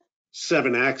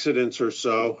 7 accidents or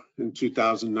so in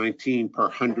 2019 per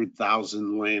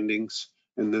 100,000 landings.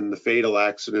 And then the fatal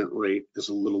accident rate is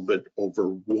a little bit over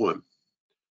 1.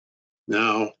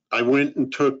 Now, I went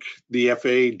and took the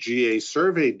FAA GA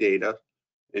survey data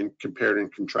and compared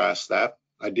and contrast that.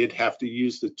 I did have to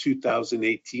use the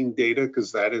 2018 data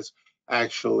because that is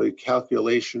actually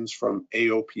calculations from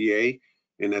AOPA,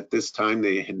 and at this time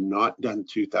they had not done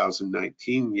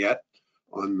 2019 yet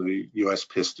on the US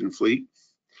piston fleet.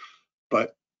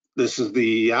 But this is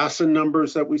the EASA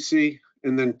numbers that we see,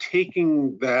 and then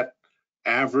taking that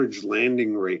average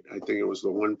landing rate, I think it was the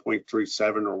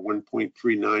 1.37 or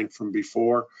 1.39 from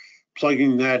before,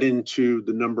 plugging that into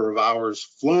the number of hours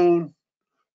flown,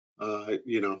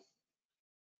 you know,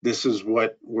 this is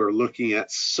what we're looking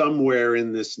at somewhere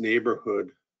in this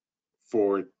neighborhood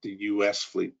for the US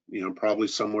fleet, you know, probably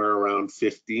somewhere around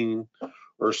 15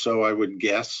 or so, I would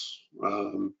guess.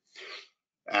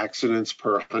 Accidents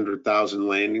per 100,000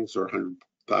 landings or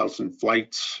 100,000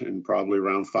 flights, and probably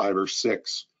around 5 or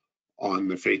 6 on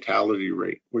the fatality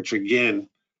rate, which again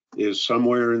is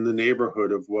somewhere in the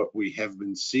neighborhood of what we have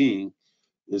been seeing,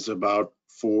 is about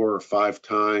 4 or 5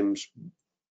 times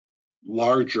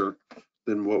larger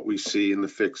than what we see in the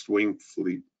fixed wing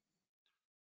fleet.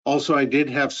 Also, I did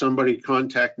have somebody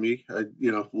contact me,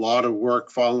 you know, a lot of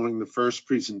work following the first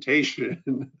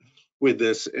presentation with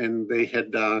this, and they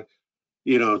had,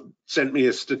 you know, sent me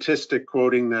a statistic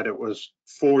quoting that it was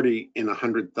 40 in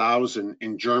 100,000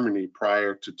 in Germany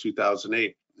prior to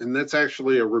 2008. And that's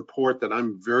actually a report that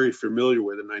I'm very familiar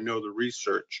with, and I know the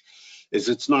research is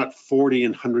it's not 40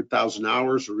 in 100,000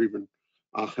 hours or even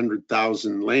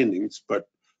 100,000 landings, but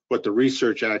what the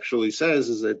research actually says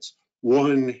is it's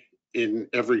 1 in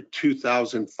every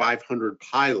 2,500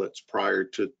 pilots prior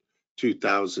to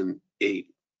 2008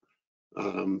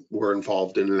 were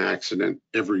involved in an accident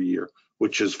every year,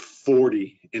 which is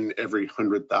 40 in every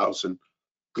 100,000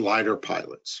 glider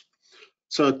pilots.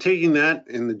 So taking that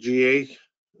in the GA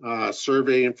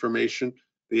survey information,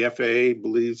 the FAA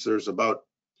believes there's about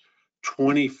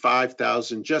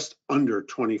 25,000, just under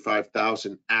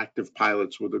 25,000 active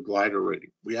pilots with a glider rating.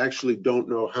 We actually don't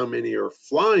know how many are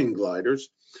flying gliders.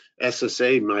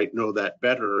 SSA might know that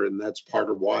better, and that's part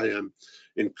of why I'm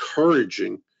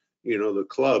encouraging, you know, the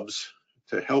clubs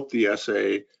to help the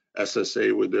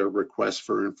SSA with their request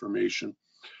for information.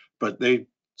 But they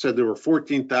said there were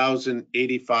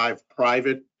 14,085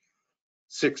 private,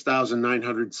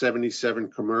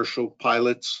 6,977 commercial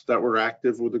pilots that were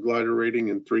active with a glider rating,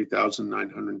 and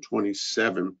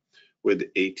 3,927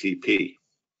 with ATP.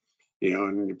 You know,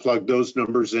 and you plug those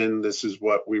numbers in, this is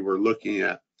what we were looking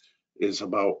at, is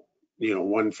about, you know,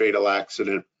 1 fatal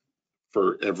accident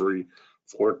for every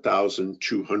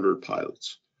 4,200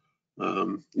 pilots.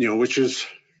 You know, which is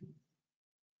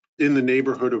in the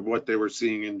neighborhood of what they were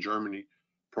seeing in Germany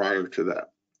prior to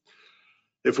that.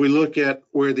 If we look at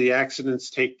where the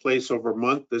accidents take place over a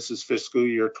month, this is fiscal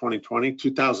year 2020.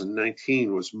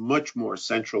 2019 was much more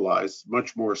centralized,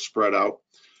 much more spread out.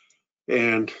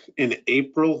 And in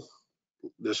April,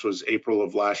 this was April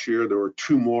of last year, there were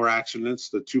 2 more accidents.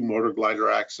 The 2 motor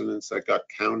glider accidents that got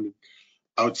counted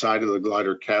outside of the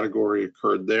glider category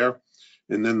occurred there.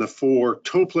 And then the 4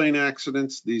 tow plane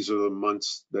accidents, these are the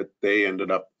months that they ended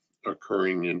up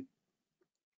occurring in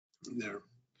there.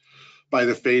 By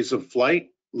the phase of flight,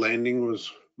 landing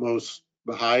was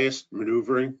the highest,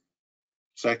 maneuvering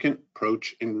second,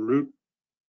 approach en route,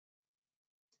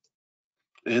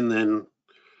 and then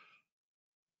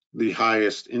the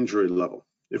highest injury level.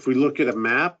 If we look at a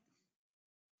map,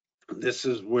 this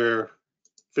is where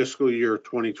fiscal year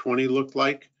 2020 looked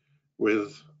like,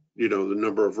 with, you know, the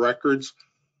number of records.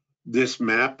 This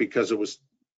map, because it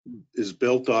is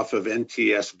built off of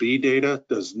NTSB data,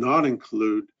 does not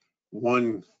include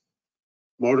 1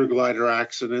 motor glider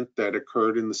accident that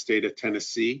occurred in the state of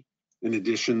Tennessee. In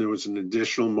addition, there was an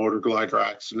additional motor glider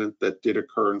accident that did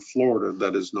occur in Florida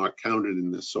that is not counted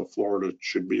in this. So Florida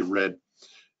should be read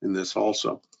in this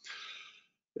also.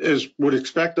 As would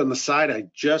expect on the side, I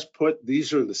just put,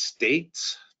 these are the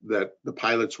states that the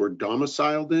pilots were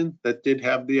domiciled in that did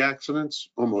have the accidents.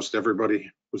 Almost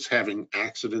everybody was having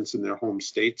accidents in their home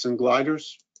states and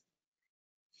gliders.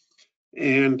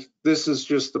 And this is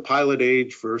just the pilot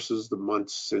age versus the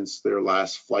months since their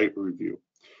last flight review.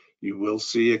 You will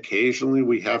see occasionally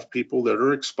we have people that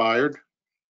are expired,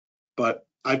 but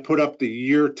I put up the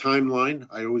year timeline.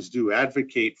 I always do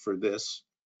advocate for this,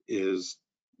 is,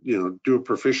 you know, do a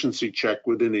proficiency check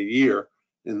within a year,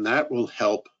 and that will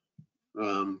help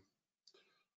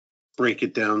break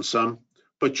it down some.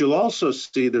 But you'll also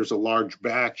see there's a large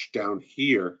batch down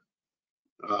here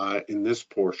in this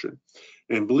portion.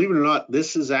 And believe it or not,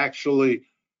 this is actually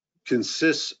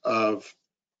consists of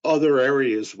other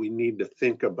areas we need to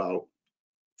think about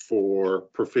for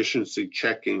proficiency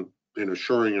checking and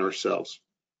assuring ourselves.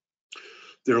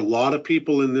 There are a lot of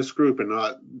people in this group,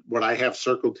 and what I have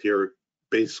circled here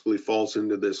basically falls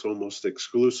into this almost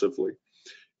exclusively,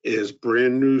 is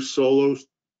brand new solo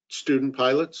student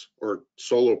pilots or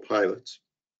solo pilots,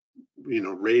 you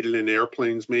know, rated in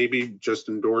airplanes, maybe just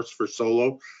endorsed for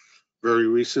solo very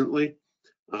recently.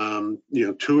 You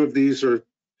know, 2 of these are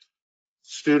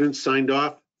students signed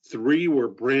off. 3 were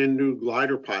brand new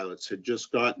glider pilots, had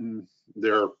just gotten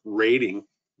their rating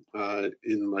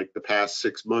in like the past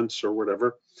 6 months or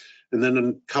whatever. And then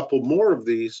a couple more of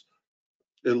these,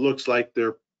 it looks like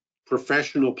they're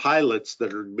professional pilots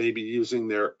that are maybe using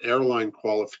their airline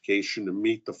qualification to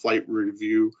meet the flight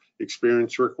review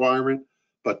experience requirement.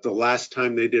 But the last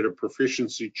time they did a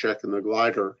proficiency check in the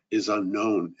glider is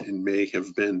unknown and may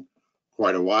have been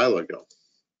quite a while ago.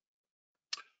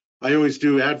 I always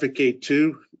do advocate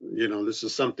too, you know, this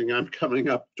is something I'm coming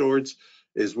up towards,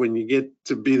 is when you get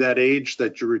to be that age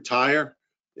that you retire,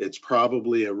 it's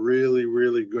probably a really,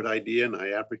 really good idea, and I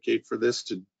advocate for this,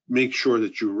 to make sure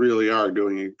that you really are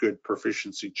doing a good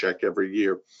proficiency check every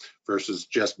year versus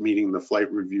just meeting the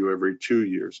flight review every 2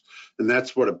 years. And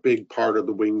that's what a big part of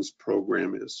the Wings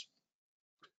program is.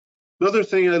 Another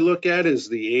thing I look at is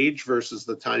the age versus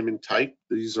the time and type.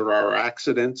 These are our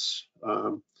accidents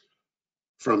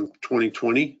from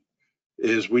 2020.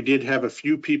 Is we did have a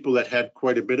few people that had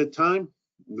quite a bit of time.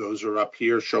 Those are up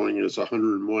here showing as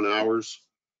 101 hours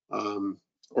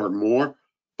or more.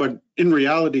 But in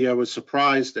reality, I was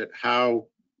surprised at how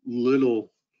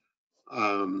little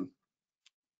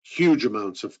huge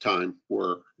amounts of time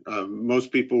were.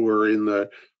 Most people were in the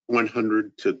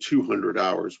 100 to 200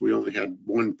 hours. We only had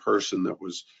 1 person that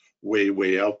was way,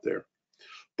 way out there.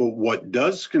 But what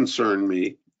does concern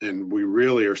me, and we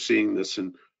really are seeing this,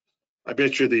 and I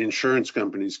bet you the insurance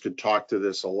companies could talk to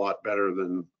this a lot better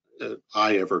than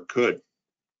I ever could,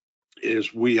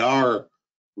 is we are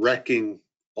wrecking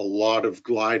a lot of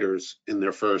gliders in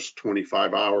their first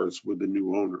 25 hours with the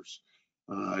new owners.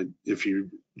 If you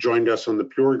joined us on the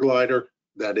Pure Glider,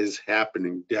 that is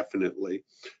happening, definitely.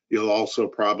 You'll also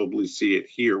probably see it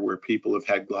here where people have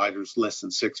had gliders less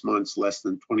than 6 months, less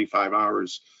than 25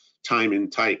 hours time in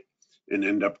type, and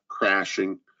end up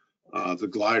crashing the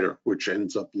glider, which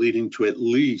ends up leading to at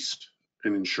least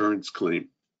an insurance claim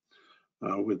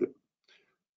with it.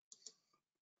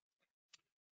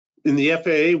 In the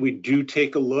FAA, we do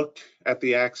take a look at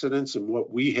the accidents and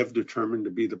what we have determined to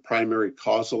be the primary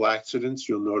causal accidents.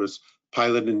 You'll notice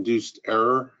pilot-induced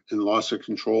error and loss of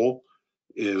control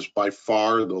is by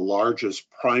far the largest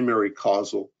primary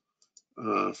causal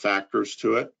factors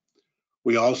to it.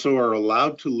 We also are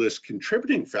allowed to list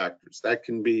contributing factors. That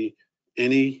can be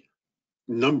any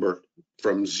number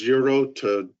from 0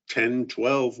 to 10,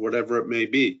 12, whatever it may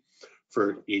be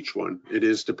for each one. It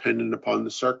is dependent upon the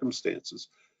circumstances.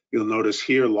 You'll notice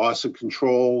here loss of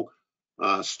control,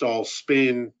 stall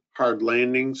spin, hard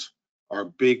landings are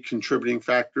big contributing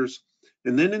factors.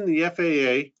 And then in the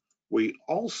FAA, we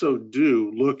also do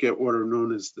look at what are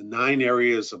known as the 9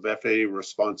 areas of FAA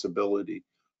responsibility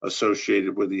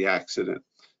associated with the accident.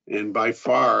 And by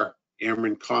far,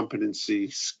 airman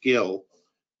competency skill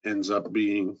ends up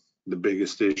being the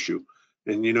biggest issue.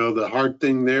 And you know, the hard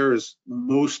thing there is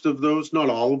most of those, not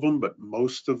all of them, but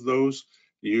most of those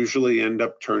usually end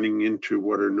up turning into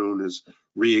what are known as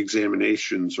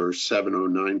re-examinations or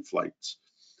 709 flights.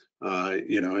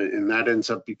 You know, and that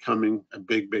ends up becoming a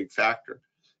big, big factor.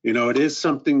 You know, it is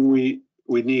something we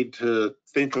need to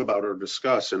think about or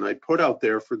discuss. And I put out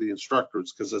there for the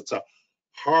instructors because it's a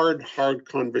hard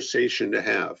conversation to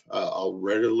have. I'll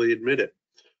readily admit it.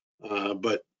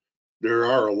 But there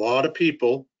are a lot of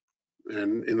people,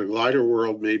 and in the glider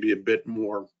world, maybe a bit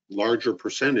more larger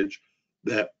percentage,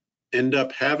 that end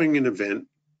up having an event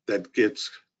that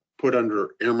gets put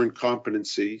under airman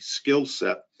competency skill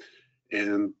set,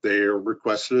 and they're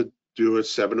requested to do a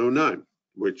 709,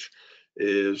 which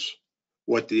is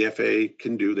what the FAA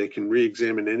can do. They can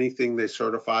re-examine anything they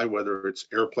certify, whether it's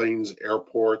airplanes,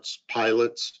 airports,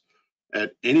 pilots,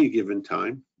 at any given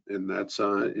time. And that's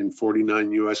in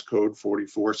 49 US Code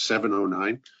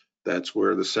 44709. That's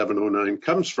where the 709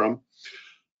 comes from.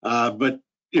 But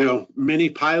you know, many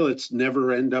pilots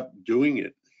never end up doing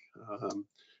it.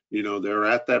 You know, they're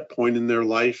at that point in their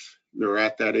life, they're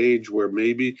at that age where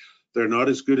maybe they're not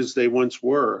as good as they once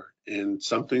were, and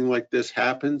something like this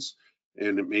happens,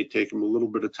 and it may take them a little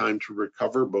bit of time to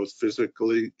recover, both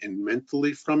physically and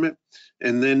mentally from it.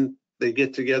 And then they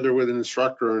get together with an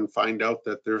instructor and find out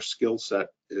that their skill set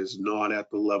is not at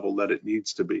the level that it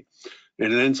needs to be.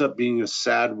 And it ends up being a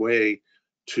sad way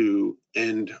to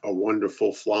end a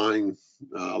wonderful flying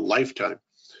lifetime,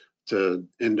 to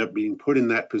end up being put in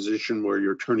that position where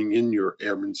you're turning in your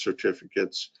airman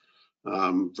certificates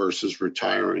versus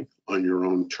retiring on your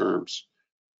own terms.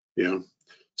 You know,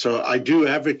 so I do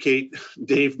advocate,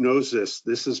 Dave knows this,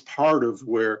 this is part of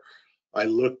where I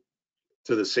look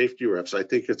to the safety reps. I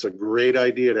think it's a great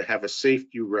idea to have a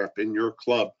safety rep in your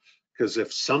club, because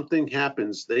if something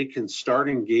happens, they can start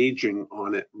engaging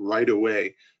on it right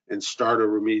away and start a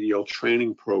remedial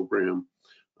training program,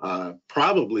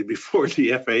 probably before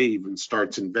the FAA even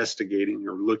starts investigating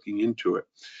or looking into it.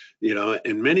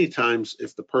 And many times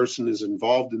if the person is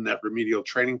involved in that remedial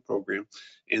training program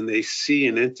and they see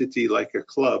an entity like a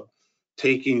club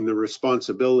taking the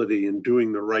responsibility and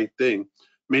doing the right thing,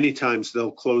 many times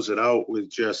they'll close it out with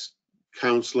just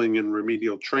counseling and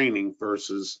remedial training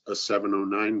versus a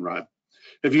 709 rod.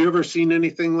 Have you ever seen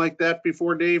anything like that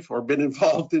before, Dave, or been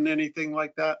involved in anything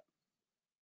like that?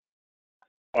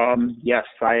 Yes,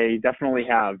 I definitely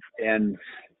have. And,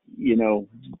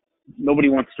 nobody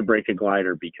wants to break a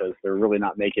glider because they're really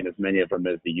not making as many of them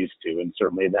as they used to. And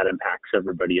certainly that impacts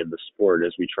everybody in the sport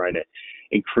as we try to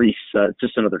increase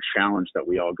just another challenge that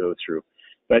we all go through.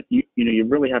 But you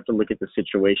really have to look at the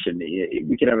situation.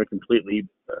 We could have a completely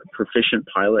proficient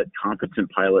pilot,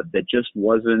 competent pilot that just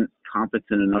wasn't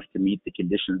competent enough to meet the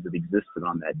conditions that existed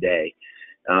on that day.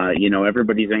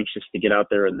 Everybody's anxious to get out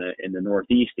there in the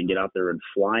Northeast and get out there and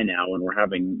fly now, and we're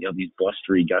having these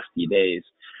blustery, gusty days.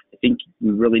 I think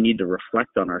we really need to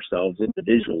reflect on ourselves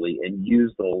individually and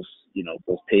use those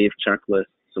PAVE checklists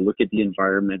to look at the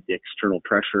environment, the external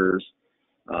pressures,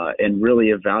 and really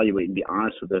evaluate and be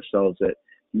honest with ourselves that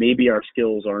maybe our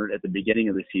skills aren't at the beginning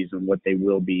of the season what they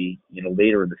will be,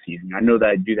 later in the season. I know that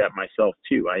I do that myself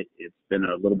too. It's been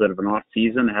a little bit of an off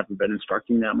season. I haven't been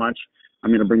instructing that much. I'm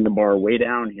going to bring the bar way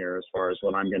down here as far as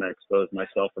what I'm going to expose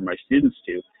myself or my students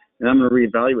to. And I'm going to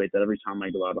reevaluate that every time I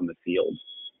go out on the field.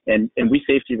 And we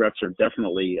safety reps are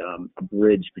definitely a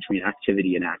bridge between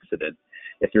activity and accident.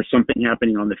 If there's something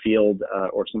happening on the field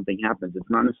or something happens, it's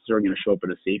not necessarily going to show up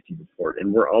in a safety report.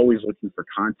 And we're always looking for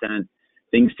content,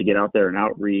 things to get out there and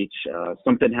outreach.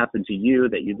 Something happened to you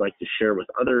that you'd like to share with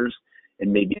others,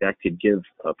 and maybe that could give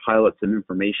pilots some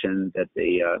information that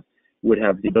they would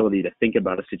have the ability to think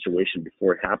about a situation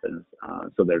before it happens,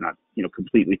 so they're not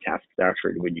completely task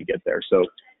saturated when you get there. So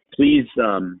please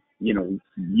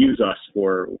use us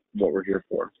for what we're here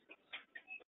for.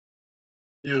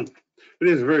 Yeah, it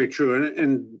is very true.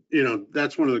 And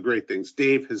that's one of the great things.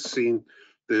 Dave has seen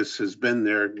this, has been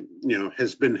there,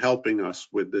 has been helping us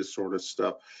with this sort of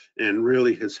stuff, and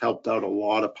really has helped out a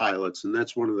lot of pilots. And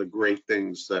that's one of the great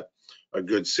things that a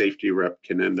good safety rep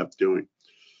can end up doing.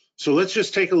 So let's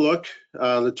just take a look.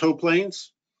 The tow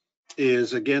planes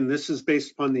is, again, this is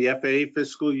based upon the FAA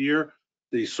fiscal year.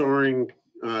 The Soaring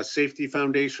Safety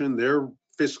Foundation, their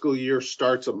fiscal year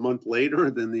starts a month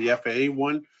later than the FAA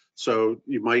one. So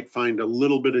you might find a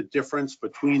little bit of difference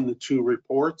between the two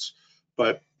reports,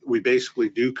 but we basically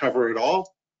do cover it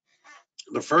all.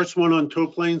 The first one on tow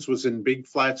planes was in Big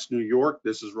Flats, New York.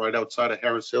 This is right outside of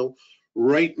Harris Hill,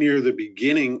 right near the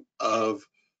beginning of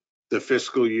the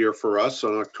fiscal year for us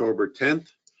on October 10th.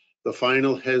 The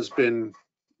final has been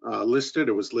listed.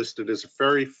 It was listed as a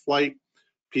ferry flight,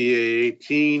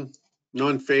 PA-18,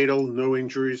 non-fatal, no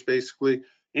injuries basically.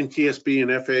 NTSB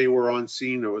and FAA were on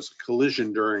scene. There was a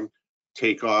collision during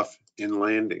takeoff and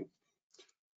landing.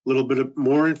 A little bit of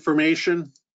more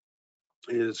information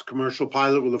is commercial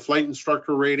pilot with a flight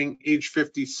instructor rating, age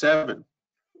 57.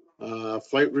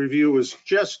 Flight review was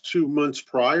just 2 months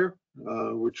prior,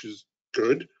 which is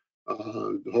good.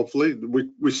 Hopefully,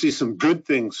 we see some good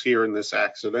things here in this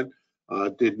accident.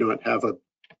 Did not have a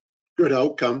good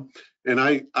outcome. And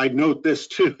I note this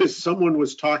too, as someone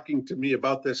was talking to me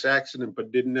about this accident,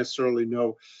 but didn't necessarily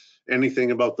know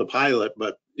anything about the pilot.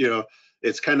 But,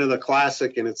 it's kind of the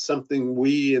classic, and it's something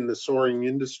we in the soaring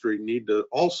industry need to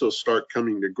also start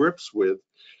coming to grips with,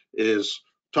 is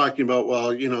talking about,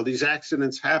 well, these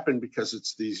accidents happen because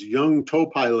it's these young tow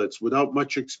pilots without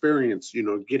much experience,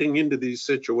 getting into these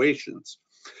situations.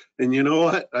 And you know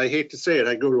what? I hate to say it.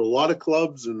 I go to a lot of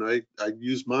clubs, and I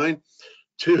use mine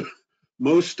too.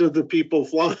 Most of the people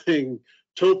flying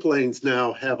tow planes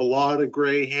now have a lot of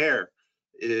gray hair.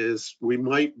 We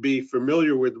might be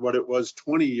familiar with what it was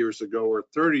 20 years ago or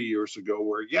 30 years ago,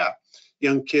 where,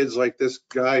 young kids like this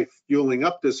guy fueling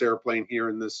up this airplane here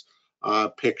in this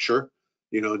picture,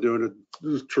 doing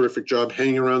a terrific job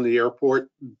hanging around the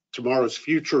airport. Tomorrow's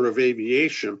future of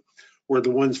aviation were the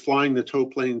ones flying the tow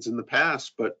planes in the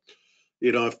past. But,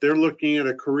 if they're looking at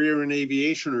a career in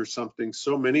aviation or something,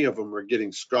 so many of them are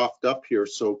getting scoffed up here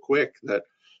so quick that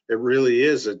it really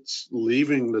is. It's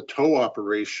leaving the tow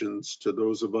operations to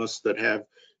those of us that have,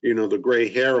 the gray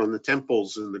hair on the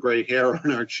temples and the gray hair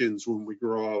on our chins when we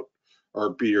grow out our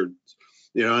beards.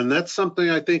 And that's something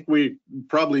I think we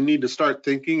probably need to start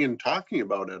thinking and talking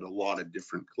about at a lot of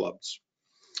different clubs.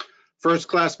 First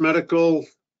class medical,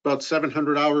 about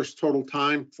 700 hours total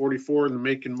time, 44 in the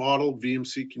make and model,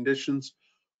 VMC conditions.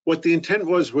 What the intent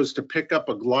was to pick up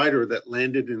a glider that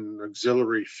landed in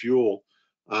auxiliary fuel,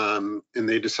 and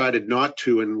they decided not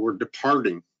to and were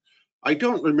departing. I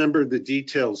don't remember the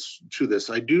details to this.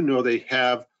 I do know they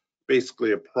have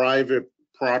basically a private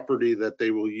property that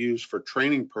they will use for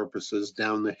training purposes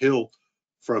down the hill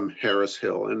from Harris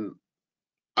Hill. And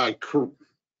I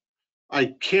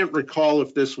can't recall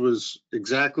if this was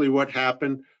exactly what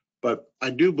happened, but I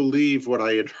do believe what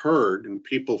I had heard, and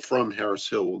people from Harris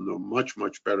Hill will know much,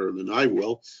 much better than I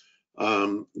will,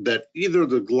 that either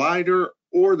the glider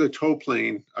or the tow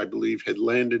plane, I believe, had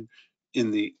landed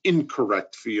in the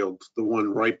incorrect field, the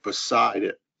one right beside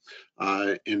it.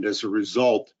 And as a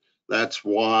result, that's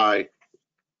why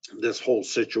this whole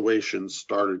situation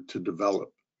started to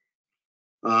develop.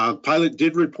 Pilot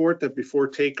did report that before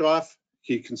takeoff,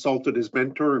 he consulted his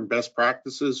mentor and best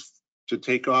practices to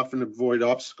take off and avoid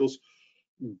obstacles.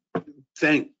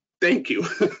 Thank you.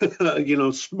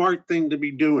 Smart thing to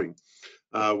be doing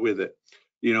with it.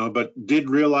 But did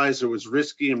realize it was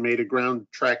risky and made a ground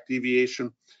track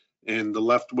deviation, and the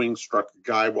left wing struck a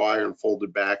guy wire and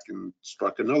folded back and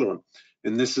struck another one.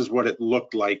 And this is what it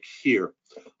looked like here.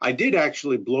 I did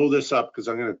actually blow this up because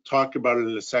I'm going to talk about it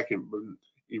in a second, but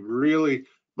it really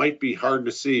might be hard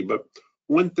to see. But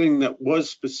one thing that was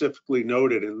specifically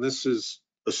noted, and this is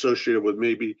associated with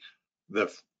maybe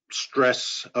the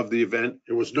stress of the event,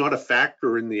 it was not a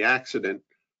factor in the accident,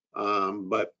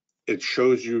 but it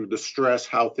shows you the stress,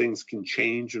 how things can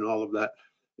change and all of that,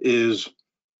 is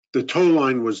the tow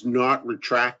line was not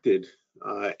retracted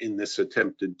in this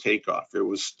attempted takeoff. It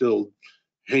was still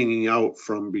hanging out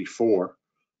from before.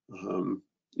 And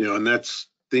that's,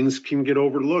 things can get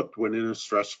overlooked when in a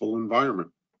stressful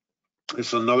environment.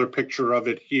 There's another picture of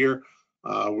it here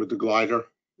with the glider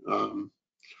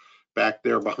back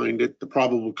there behind it. The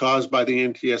probable cause by the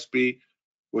NTSB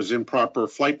was improper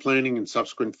flight planning and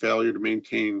subsequent failure to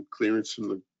maintain clearance from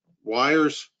the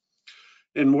wires.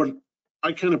 And what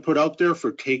I kind of put out there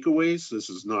for takeaways, this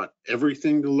is not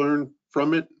everything to learn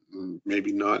from it,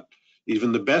 maybe not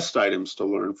even the best items to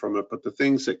learn from it, but the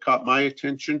things that caught my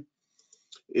attention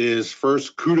is,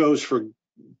 first, kudos for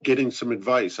getting some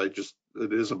advice. It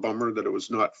is a bummer that it was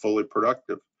not fully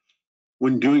productive.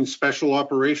 When doing special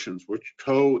operations, which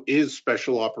tow is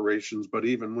special operations, but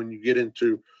even when you get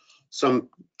into some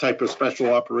type of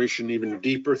special operation even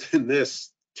deeper than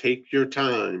this, take your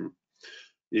time.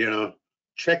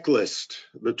 Checklist,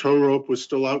 the tow rope was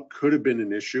still out, could have been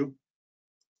an issue.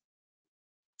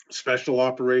 Special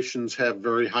operations have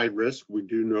very high risk. We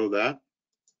do know that.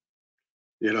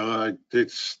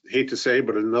 It's hate to say,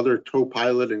 but another tow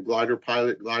pilot and glider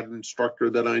instructor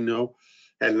that I know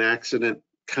had an accident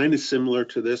kind of similar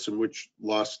to this, in which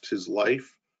lost his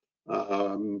life.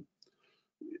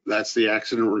 That's the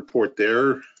accident report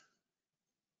there.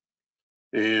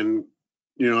 And,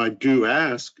 I do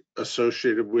ask,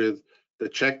 associated with the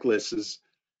checklist, is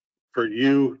for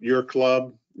you, your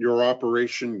club, your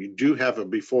operation, you do have a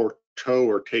before tow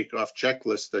or takeoff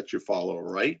checklist that you follow,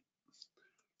 right?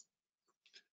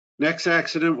 Next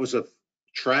accident was a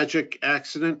tragic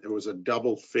accident. It was a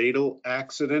double fatal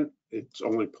accident. It's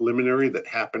only preliminary, that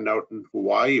happened out in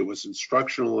Hawaii. It was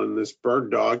instructional in this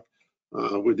bird dog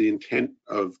with the intent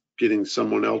of getting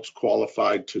someone else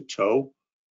qualified to tow.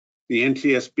 The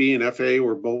NTSB and FAA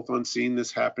were both on scene.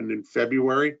 This happened in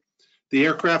February. The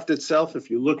aircraft itself, if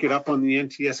you look it up on the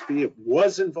NTSB, it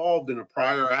was involved in a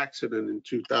prior accident in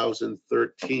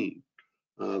 2013,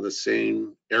 the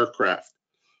same aircraft.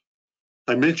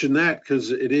 I mentioned that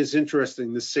because it is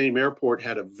interesting. The same airport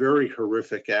had a very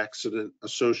horrific accident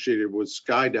associated with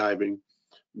skydiving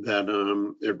that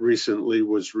it recently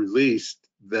was released,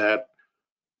 that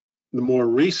the more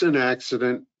recent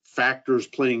accident factors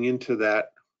playing into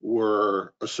that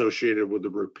were associated with the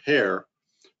repair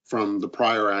from the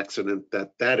prior accident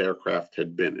that aircraft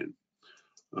had been in.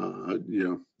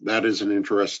 That is an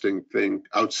interesting thing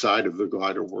outside of the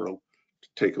glider world to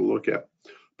take a look at.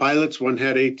 Pilots, one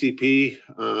had ATP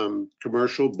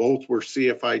commercial, both were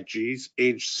CFIGs,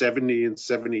 age 70 and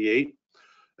 78.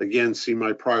 Again, see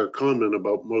my prior comment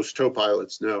about most tow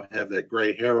pilots now have that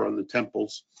gray hair on the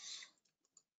temples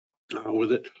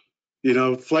with it.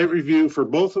 Flight review for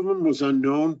both of them was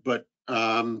unknown, but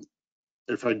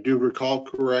if I do recall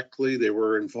correctly, they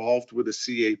were involved with a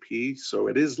CAP, so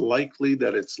it is likely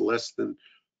that it's less than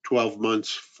 12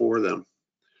 months for them.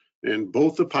 And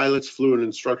both the pilots flew an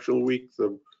instructional week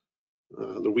the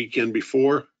weekend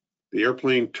before. The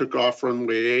airplane took off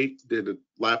runway 8, did a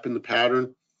lap in the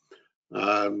pattern.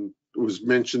 It was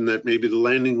mentioned that maybe the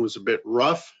landing was a bit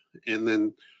rough, and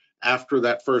then After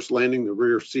that first landing, the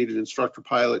rear seated instructor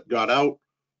pilot got out,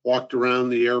 walked around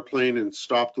the airplane and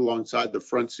stopped alongside the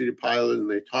front seated pilot, and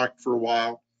they talked for a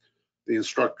while. The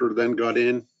instructor then got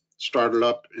in, started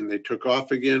up, and they took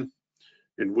off again.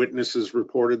 And witnesses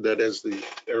reported that as the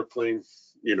airplane,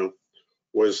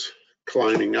 was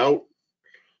climbing out,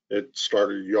 it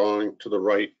started yawing to the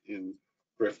right and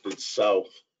drifted south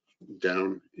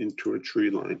down into a tree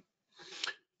line.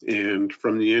 And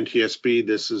from the NTSB,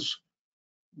 this is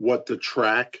what the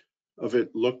track of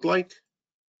it looked like,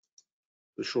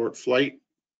 the short flight,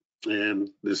 and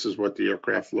this is what the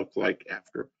aircraft looked like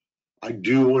after. I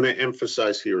do want to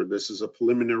emphasize here, this is a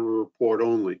preliminary report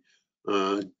only.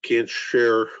 Can't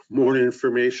share more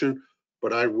information,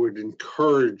 but I would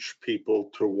encourage people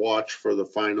to watch for the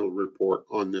final report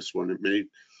on this one. It may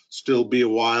still be a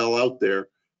while out there,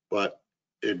 but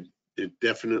it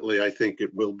definitely, I think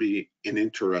it will be an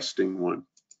interesting one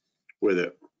with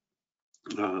it.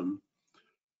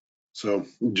 So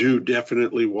do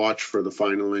definitely watch for the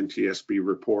final NTSB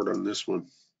report on this one.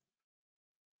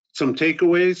 Some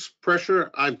takeaways,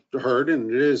 pressure, I've heard, and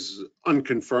it is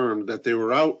unconfirmed, that they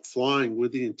were out flying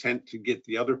with the intent to get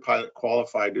the other pilot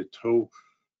qualified to tow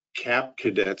cap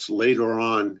cadets later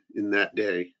on in that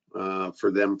day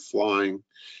for them flying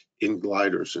in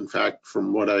gliders. In fact,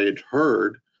 from what I had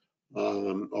heard,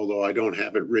 although I don't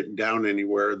have it written down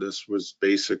anywhere, this was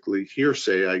basically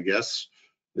hearsay, I guess,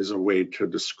 is a way to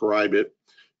describe it,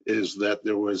 is that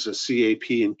there was a CAP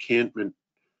encampment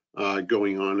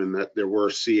going on, and that there were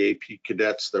CAP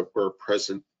cadets that were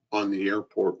present on the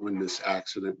airport when this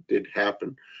accident did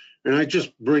happen. And I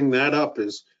just bring that up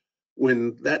is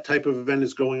when that type of event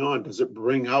is going on, does it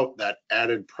bring out that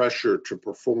added pressure to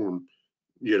perform,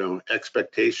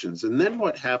 expectations? And then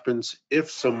what happens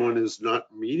if someone is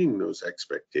not meeting those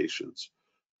expectations?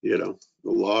 A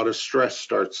lot of stress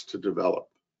starts to develop.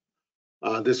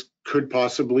 This could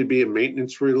possibly be a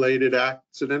maintenance related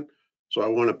accident. So I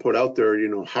want to put out there,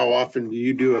 how often do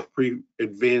you do a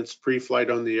advanced pre-flight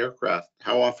on the aircraft?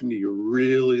 How often do you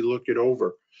really look it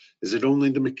over? Is it only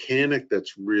the mechanic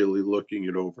that's really looking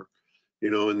it over?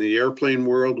 In the airplane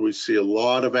world, we see a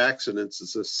lot of accidents.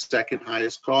 It's the second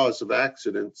highest cause of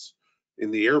accidents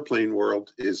in the airplane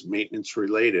world is maintenance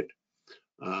related.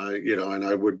 And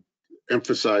I would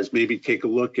emphasize, maybe take a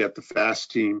look at the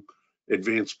FAASTeam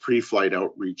advanced pre-flight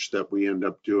outreach that we end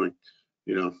up doing.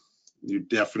 You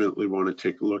definitely want to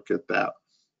take a look at that.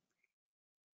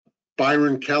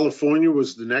 Byron, California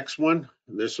was the next one.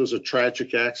 This was a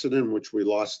tragic accident in which we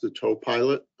lost the tow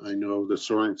pilot. I know the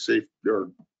Soaring Society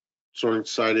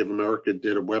of America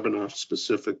did a webinar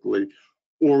specifically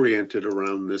oriented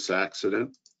around this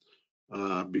accident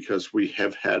because we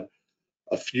have had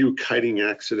a few kiting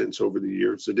accidents over the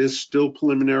years. It is still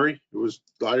preliminary. It was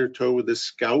glider tow with this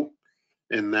Scout,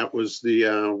 and that was the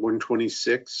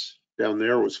 126 down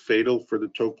there. It was fatal for the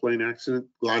tow plane accident.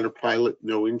 Glider pilot,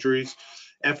 no injuries.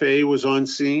 FAA was on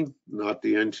scene, not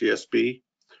the NTSB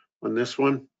on this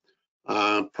one.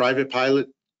 Private pilot,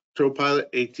 tow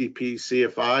pilot, ATP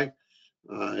CFI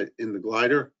in the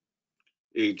glider,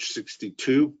 age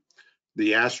 62.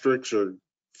 The asterisks are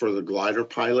for the glider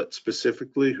pilot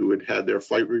specifically, who had had their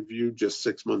flight review just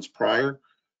 6 months prior,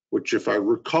 which, if I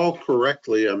recall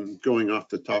correctly, I'm going off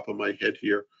the top of my head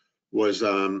here, was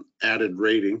added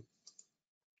rating.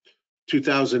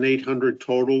 2,800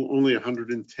 total, only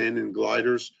 110 in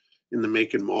gliders. In the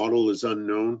make and model is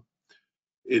unknown.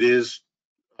 It is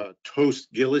a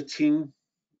toast guillotine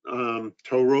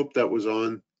tow rope that was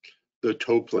on the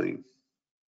tow plane.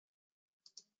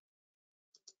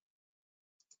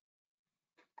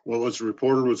 What was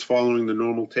reported was following the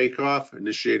normal takeoff,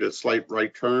 initiate a slight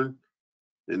right turn,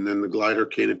 and then the glider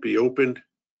canopy opened.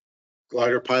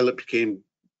 Glider pilot became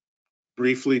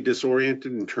briefly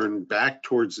disoriented and turned back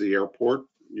towards the airport.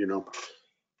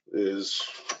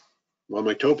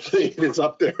 My tow plane is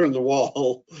up there in the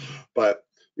wall, but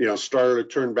started to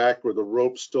turn back with the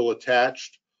rope still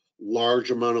attached.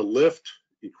 Large amount of lift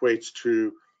equates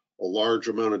to a large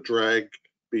amount of drag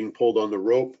being pulled on the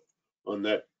rope on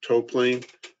that tow plane.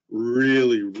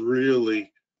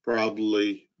 Really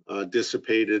probably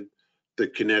dissipated the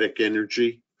kinetic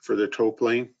energy for the tow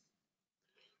plane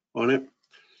on it.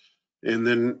 And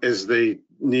then as they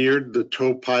neared, the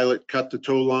tow pilot cut the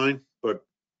tow line, but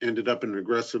ended up in an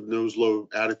aggressive nose-low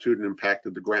attitude and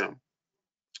impacted the ground.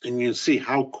 And you can see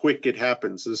how quick it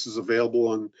happens. This is available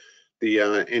on the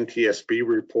NTSB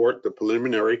report, the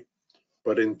preliminary,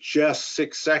 but in just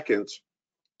 6 seconds,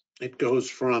 it goes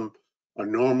from a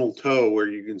normal tow where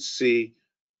you can see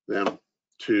them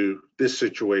to this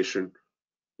situation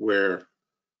where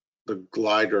the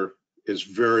glider is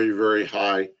very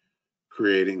high,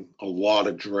 creating a lot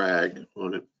of drag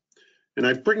on it. And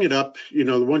I bring it up, the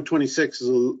 126 is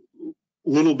a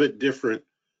little bit different,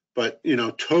 but,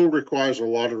 tow requires a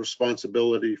lot of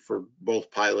responsibility for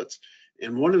both pilots.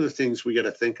 And one of the things we got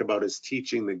to think about is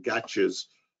teaching the gotchas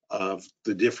of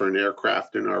the different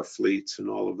aircraft in our fleets and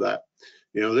all of that.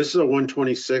 This is a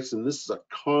 126, and this is a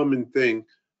common thing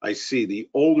I see. The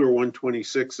older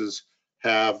 126s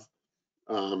have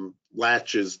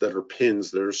latches that are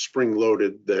pins that are spring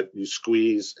loaded that you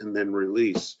squeeze and then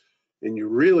release. And you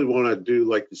really want to do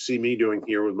like you see me doing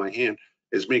here with my hand,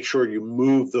 is make sure you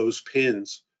move those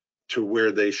pins to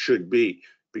where they should be,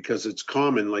 because it's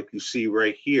common, like you see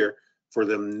right here, for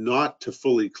them not to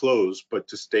fully close, but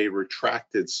to stay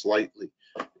retracted slightly.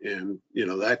 And,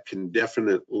 that can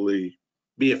definitely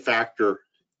be a factor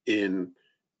in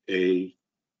a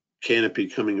canopy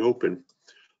coming open.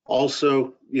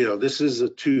 Also, this is a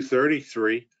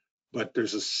 233, but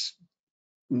there's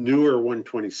a newer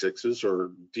 126s,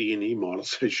 or D&E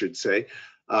models, I should say,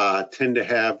 tend to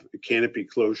have a canopy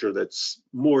closure that's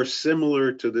more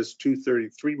similar to this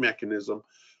 233 mechanism.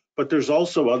 But there's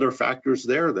also other factors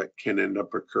there that can end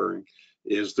up occurring.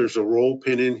 There's a roll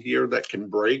pin in here that can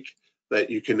break, that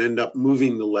you can end up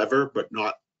moving the lever, but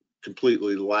not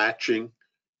completely latching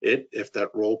it if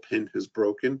that roll pin is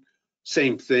broken.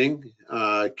 Same thing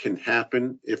can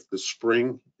happen if the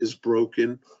spring is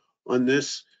broken on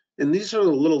this. And these are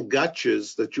the little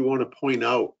gotchas that you want to point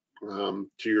out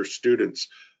to your students.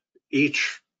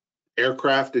 Each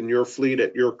aircraft in your fleet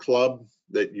at your club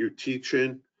that you teach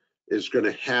in is going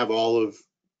to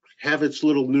have its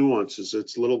little nuances,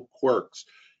 its little quirks.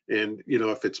 And,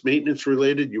 if it's maintenance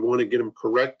related, you want to get them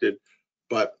corrected,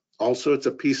 but also it's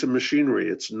a piece of machinery.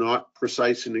 It's not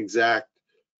precise and exact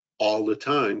all the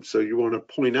time. So you want to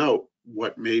point out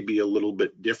what may be a little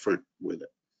bit different with it.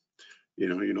 You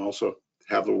can also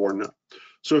have the worn up.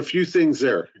 So a few things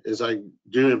there, as I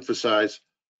do emphasize,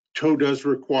 tow does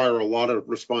require a lot of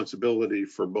responsibility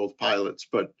for both pilots,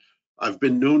 but I've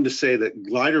been known to say that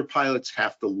glider pilots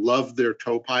have to love their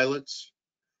tow pilots,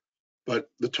 but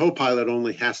the tow pilot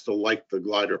only has to like the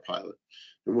glider pilot.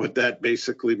 And what that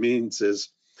basically means is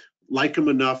like them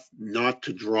enough not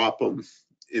to drop them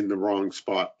in the wrong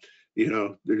spot.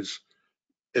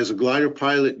 As a glider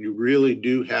pilot, you really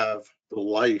do have the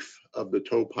life of the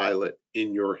tow pilot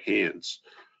in your hands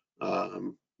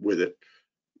with it.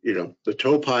 The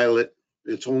tow pilot,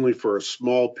 it's only for a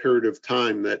small period of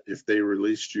time that if they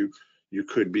released you, you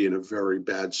could be in a very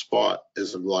bad spot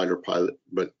as a glider pilot.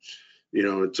 But,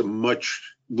 it's a much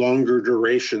longer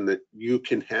duration that you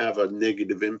can have a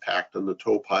negative impact on the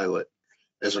tow pilot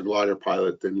as a glider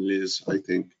pilot than it is, I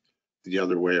think, the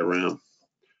other way around.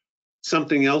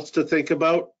 Something else to think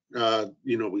about,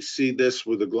 we see this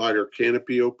with the glider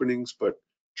canopy openings, but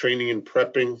training and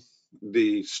prepping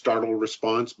the startle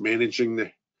response, managing the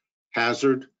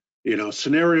hazard,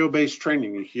 scenario-based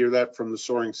training. You hear that from the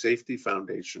Soaring Safety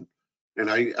Foundation. And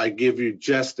I give you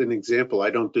just an example. I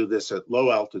don't do this at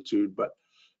low altitude, but,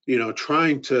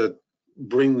 trying to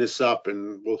bring this up,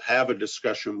 and we'll have a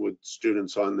discussion with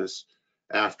students on this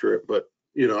after it. But,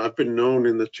 I've been known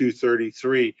in the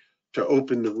 233 to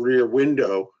open the rear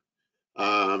window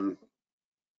on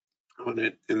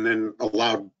it and then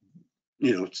allowed,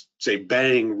 say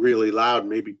bang really loud,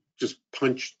 maybe just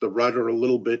punch the rudder a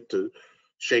little bit to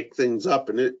shake things up.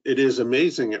 And it is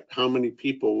amazing at how many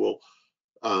people will,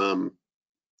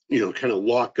 kind of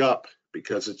lock up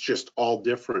because it's just all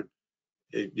different.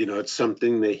 It's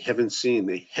something they haven't seen.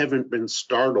 They haven't been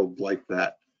startled like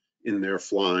that in their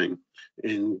flying.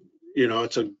 And,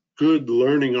 it's a good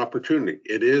learning opportunity.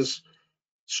 It is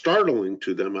startling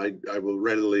to them. I will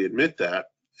readily admit that,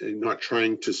 and not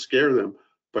trying to scare them,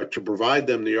 but to provide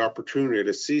them the opportunity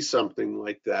to see something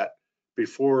like that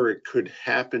before it could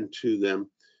happen to them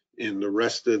in the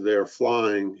rest of their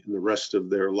flying, in the rest of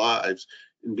their lives,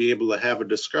 and be able to have a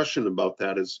discussion about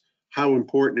that is how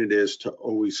important it is to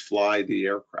always fly the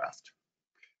aircraft.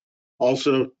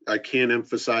 Also, I can't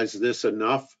emphasize this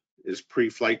enough, is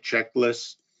pre-flight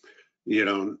checklists.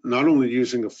 Not only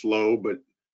using a flow, but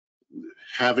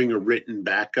having a written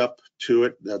backup to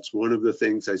it. That's one of the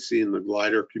things I see in the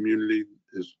glider community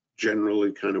is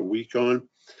generally kind of weak on.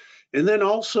 And then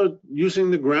also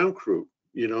using the ground crew,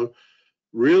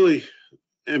 really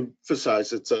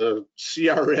emphasize it's a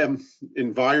CRM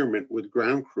environment with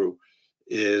ground crew,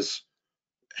 is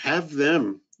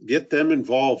get them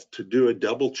involved to do a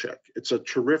double check. It's a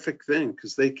terrific thing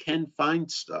because they can find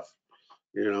stuff.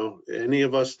 Any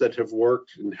of us that have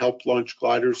worked and helped launch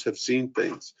gliders have seen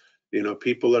things.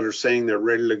 People that are saying they're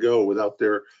ready to go without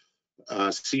their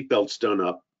seatbelts done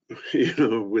up,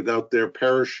 without their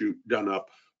parachute done up,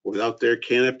 without their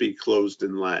canopy closed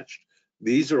and latched.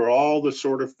 These are all the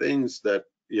sort of things that,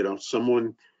 you know,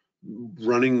 someone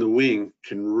running the wing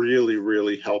can really,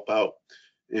 really help out.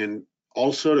 And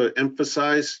also to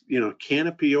emphasize, you know,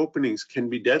 canopy openings can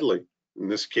be deadly. In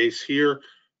this case here,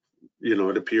 you know,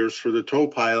 it appears for the tow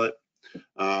pilot,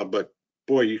 but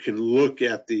boy, you can look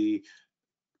at the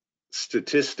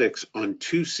statistics on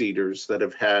two-seaters that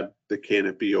have had the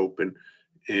canopy open,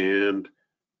 and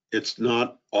it's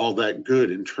not all that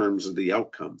good in terms of the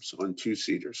outcomes on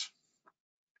two-seaters.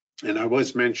 And I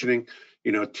was mentioning,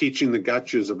 you know, teaching the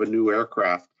gutches of a new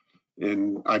aircraft.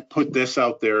 And I put this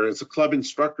out there as a club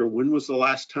instructor. When was the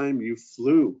last time you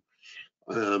flew,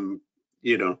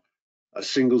 you know, a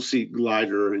single seat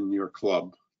glider in your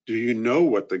club? Do you know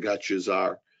what the gutches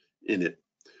are in it?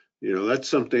 You know, that's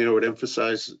something I would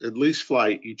emphasize. At least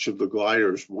fly each of the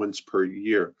gliders once per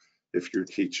year if you're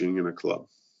teaching in a club.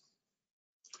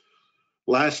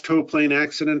 Last tow plane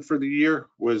accident for the year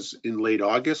was in late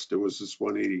August. It was this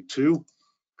 182.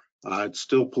 It's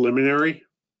still preliminary.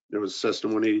 It was Cessna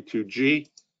 182G.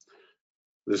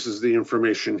 This is the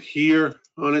information here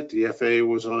on it. The FAA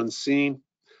was on scene.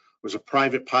 It was a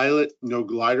private pilot, no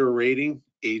glider rating,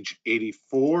 age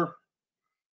 84.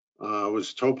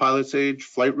 Was tow pilot's age,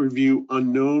 flight review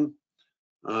unknown.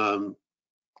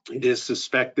 It is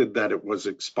suspected that it was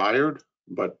expired,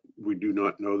 but we do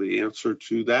not know the answer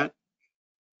to that.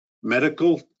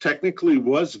 Medical technically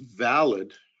was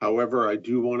valid. However, I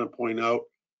do want to point out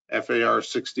FAR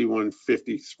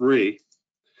 6153.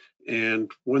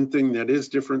 And one thing that is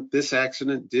different, this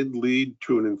accident did lead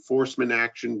to an enforcement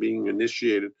action being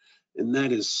initiated, and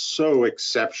that is so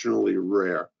exceptionally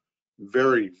rare,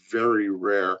 very, very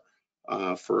rare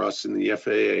for us in the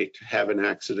FAA to have an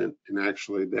accident and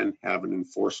actually then have an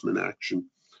enforcement action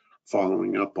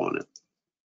following up on it.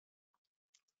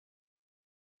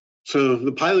 So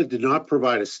the pilot did not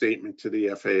provide a statement to the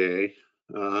FAA.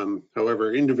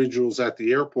 However, individuals at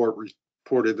the airport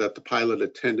reported that the pilot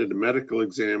attended a medical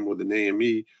exam with an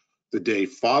AME the day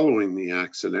following the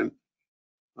accident.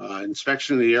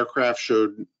 Inspection of the aircraft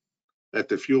showed that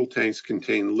the fuel tanks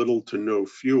contained little to no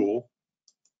fuel.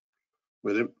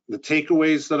 But the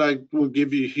takeaways that I will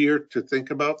give you here to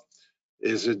think about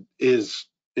is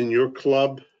in your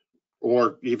club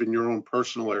or even your own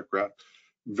personal aircraft,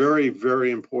 very, very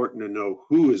important to know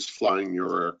who is flying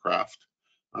your aircraft,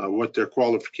 what their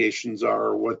qualifications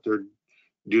are, what they're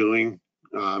doing,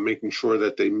 making sure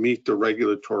that they meet the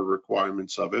regulatory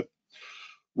requirements of it.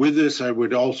 With this, I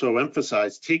would also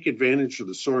emphasize, take advantage of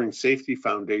the Soaring Safety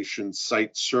Foundation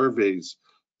site surveys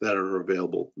that are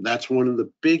available. That's one of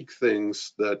the big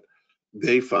things that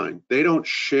they find. They don't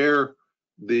share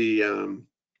the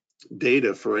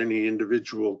data for any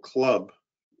individual club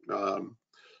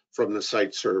from the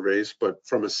site surveys, but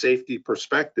from a safety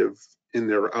perspective, in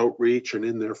their outreach and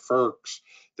in their FERCs,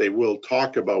 they will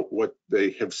talk about what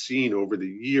they have seen over the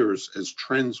years as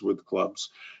trends with clubs.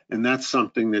 And that's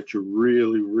something that you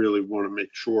really, really want to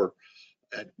make sure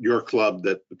at your club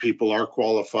that the people are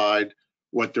qualified,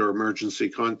 what their emergency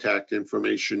contact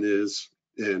information is,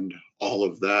 and all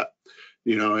of that.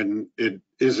 You know, and it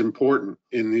is important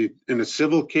in a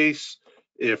civil case,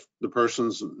 if the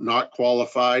person's not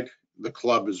qualified, the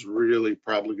club is really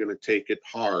probably going to take it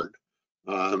hard.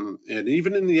 And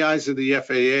even in the eyes of the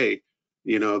FAA,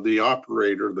 you know, the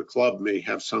operator, the club may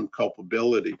have some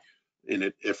culpability in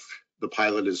it if the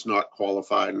pilot is not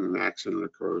qualified and an accident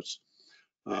occurs.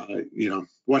 You know,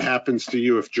 what happens to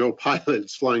you if Joe Pilot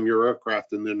is flying your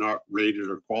aircraft and they're not rated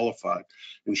or qualified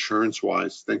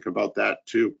insurance-wise? Think about that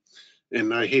too.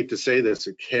 And I hate to say this,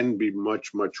 it can be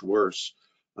much, much worse.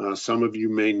 Some of you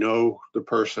may know the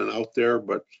person out there,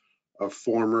 but a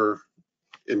former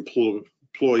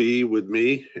employee with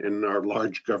me in our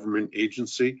large government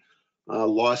agency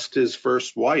lost his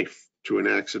first wife to an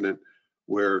accident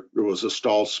where there was a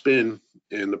stall spin,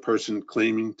 and the person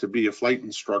claiming to be a flight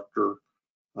instructor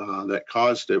that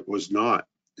caused it was not,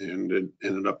 and it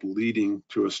ended up leading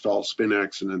to a stall spin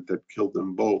accident that killed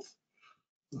them both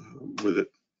with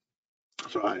it.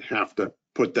 So I have to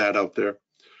put that out there.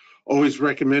 Always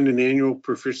recommend an annual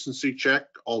proficiency check,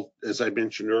 as I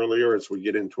mentioned earlier, as we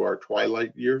get into our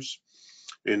twilight years.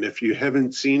 And if you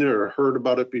haven't seen it or heard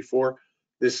about it before,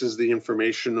 this is the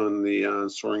information on the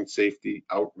Soaring Safety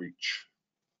Outreach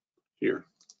here.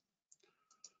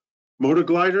 Motor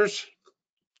gliders,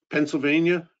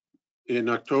 Pennsylvania, in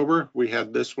October, we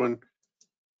had this one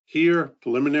here,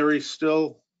 preliminary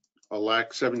still. A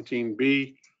LAC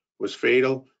 17B was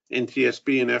fatal.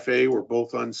 NTSB and FAA were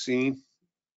both on scene.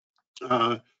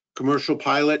 Commercial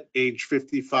pilot, age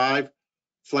 55,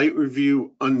 flight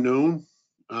review unknown.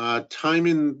 Time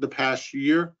in the past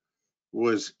year,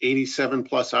 was 87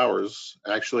 plus hours.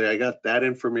 Actually, I got that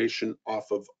information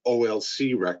off of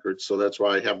OLC records, so that's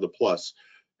why I have the plus.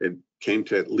 It came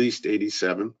to at least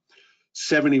 87.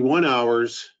 71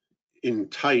 hours in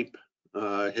type,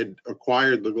 had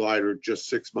acquired the glider just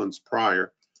 6 months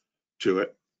prior to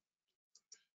it.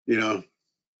 You know,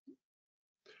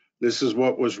 this is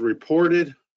what was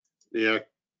reported. Yeah,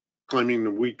 climbing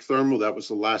the weak thermal, that was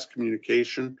the last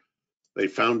communication. They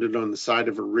found it on the side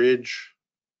of a ridge.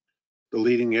 The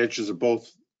leading edges of both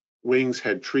wings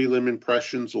had tree limb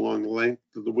impressions along the length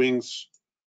of the wings,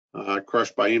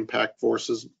 crushed by impact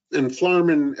forces. And FLARM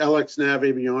and LX Nav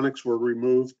avionics were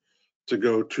removed to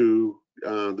go to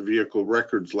the vehicle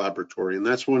records laboratory. And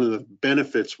that's one of the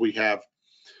benefits we have,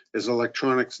 is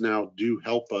electronics now do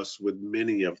help us with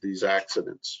many of these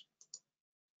accidents.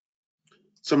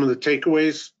 Some of the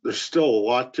takeaways, there's still a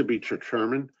lot to be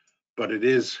determined, but it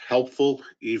is helpful,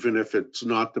 even if it's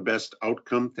not the best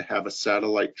outcome, to have a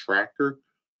satellite tracker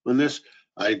on this.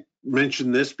 I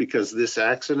mentioned this because this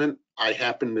accident I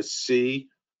happened to see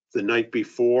the night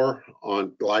before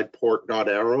on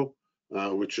glideport.aero,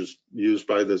 which is used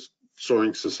by the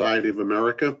Soaring Society of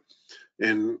America.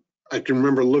 And I can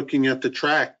remember looking at the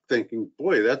track thinking,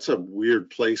 boy, that's a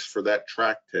weird place for that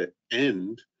track to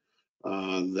end.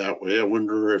 That way, I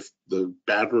wonder if the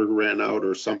battery ran out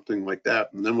or something like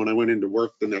that. And then when I went into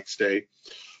work the next day,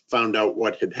 found out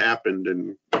what had happened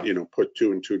and, you know, put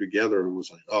two and two together and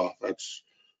was like, oh, that's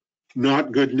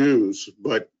not good news.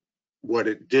 But what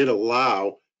it did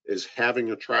allow is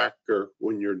having a tracker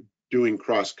when you're doing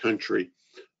cross country,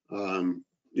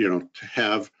 you know, to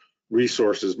have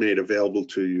resources made available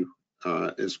to you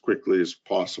as quickly as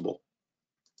possible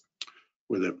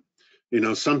with it. You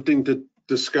know, something to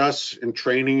discuss in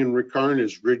training and recurrent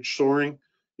is ridge soaring.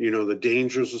 You know, the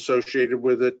dangers associated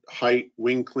with it: height,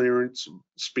 wing clearance,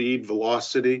 speed,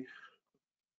 velocity,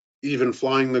 even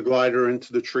flying the glider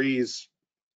into the trees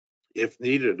if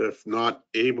needed, if not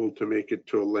able to make it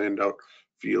to a land out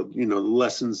field. You know,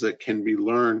 lessons that can be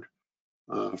learned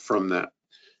from that.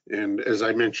 And as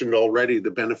I mentioned already,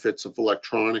 the benefits of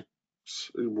electronics,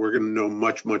 we're going to know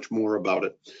much, much more about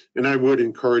it. And I would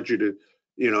encourage you to,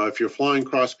 you know, if you're flying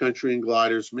cross country and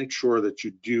gliders, make sure that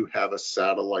you do have a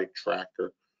satellite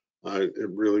tracker. It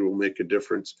really will make a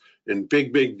difference. And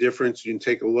big difference. You can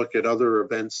take a look at other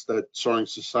events that Soaring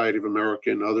Society of America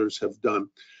and others have done.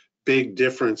 Big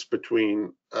difference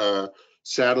between a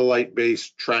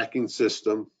satellite-based tracking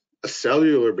system, a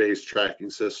cellular-based tracking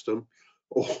system,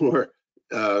 or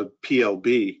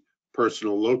PLB,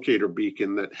 personal locator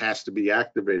beacon, that has to be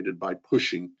activated by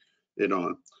pushing it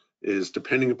on. Is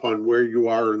depending upon where you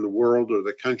are in the world or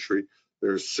the country,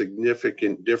 there's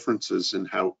significant differences in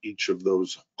how each of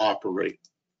those operate.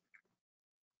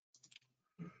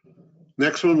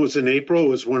 Next one was in April. It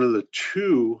was one of the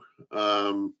two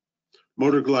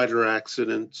motor glider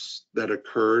accidents that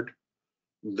occurred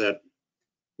that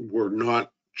were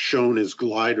not shown as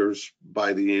gliders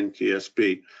by the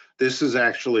NTSB. This is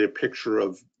actually a picture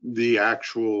of the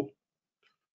actual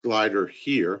glider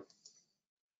here.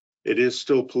 It is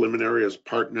still preliminary as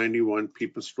Part 91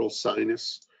 pipistrel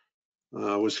sinus.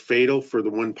 Was fatal for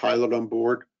the one pilot on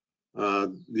board.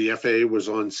 The FAA was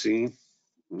on scene,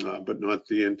 but not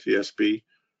the NTSB.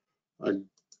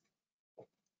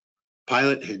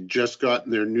 Pilot had just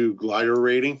gotten their new glider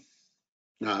rating.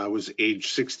 Was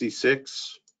age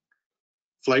 66.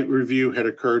 Flight review had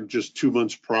occurred just 2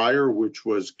 months prior, which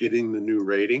was getting the new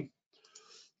rating.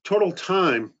 Total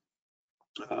time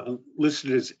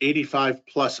listed as 85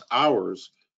 plus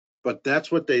hours, but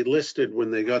that's what they listed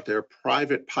when they got their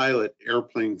private pilot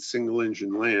airplane single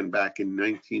engine land back in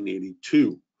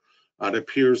 1982. It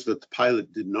appears that the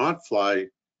pilot did not fly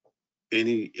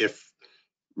any, if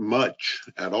much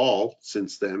at all,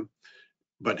 since then,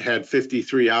 but had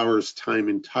 53 hours time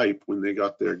and type when they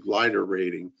got their glider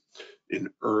rating in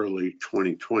early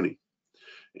 2020.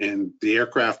 And the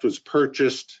aircraft was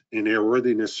purchased, an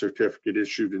airworthiness certificate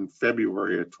issued in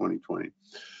February of 2020.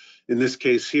 In this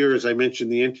case here, as I mentioned,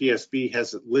 the NTSB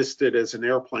has it listed as an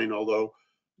airplane, although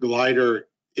glider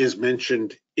is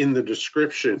mentioned in the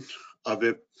description of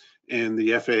it, and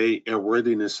the FAA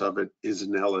airworthiness of it is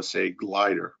an LSA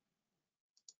glider.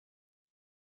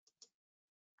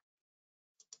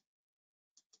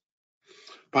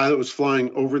 Pilot was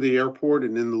flying over the airport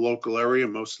and in the local area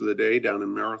most of the day down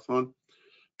in Marathon.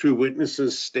 Two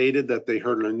witnesses stated that they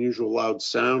heard an unusual loud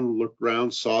sound, looked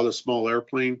around, saw the small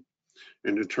airplane,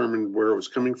 and determined where it was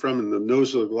coming from. And the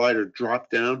nose of the glider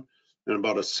dropped down, and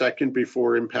about a second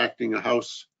before impacting a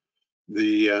house,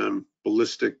 the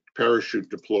ballistic parachute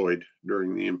deployed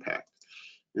during the impact.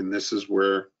 And this is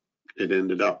where it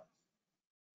ended up.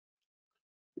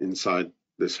 inside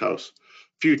this house.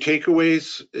 Few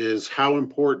takeaways is how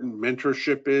important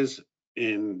mentorship is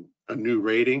in a new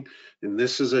rating. And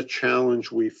this is a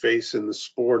challenge we face in the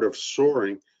sport of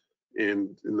soaring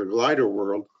and in the glider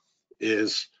world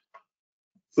is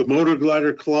the Motor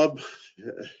Glider Club,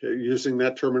 using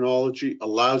that terminology,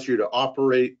 allows you to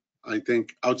operate, I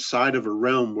think, outside of a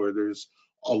realm where there's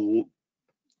a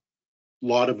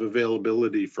lot of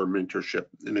availability for mentorship.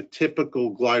 In a typical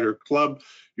glider club,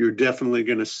 you're definitely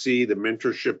going to see the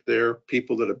mentorship there,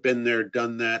 people that have been there,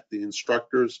 done that, the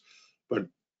instructors, but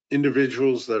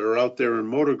individuals that are out there in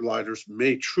motor gliders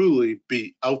may truly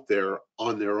be out there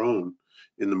on their own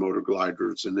in the motor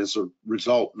gliders, and as a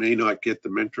result may not get the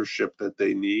mentorship that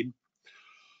they need.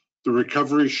 The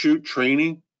recovery chute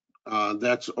training,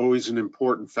 that's always an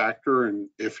important factor, and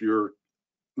if you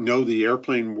know the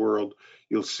airplane world,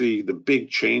 you'll see the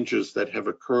big changes that have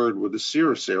occurred with the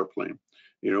Cirrus airplane.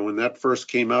 You know, when that first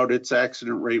came out, its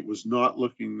accident rate was not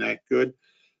looking that good.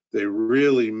 They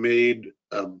really made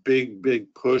a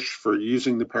big push for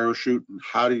using the parachute and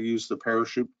how to use the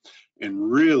parachute,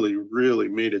 and really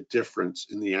made a difference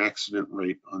in the accident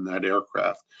rate on that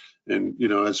aircraft. And, you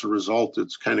know, as a result,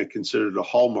 it's kind of considered a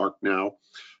hallmark now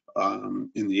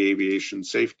in the aviation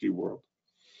safety world.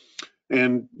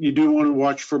 And you do want to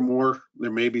watch for more.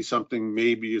 There may be something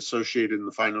maybe associated in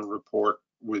the final report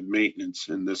with maintenance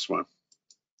in this one.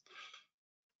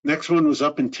 Next one was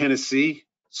up in Tennessee.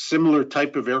 Similar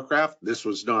type of aircraft. This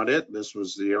was not it. This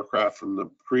was the aircraft from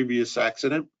the previous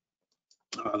accident.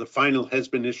 The final has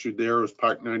been issued there. It was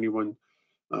Part 91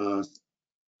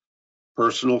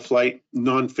 personal flight,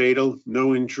 non-fatal,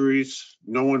 no injuries,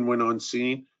 no one went on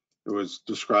scene. It was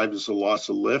described as a loss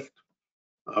of lift.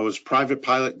 It was private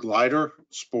pilot glider,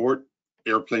 sport,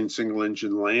 airplane single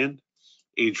engine land,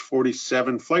 age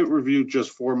 47, flight review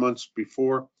just 4 months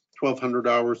before, 1,200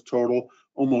 hours total,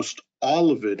 almost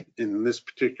all of it in this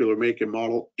particular make and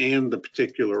model and the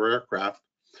particular aircraft.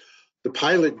 The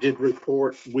pilot did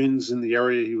report winds in the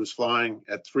area he was flying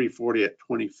at 340 at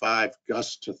 25,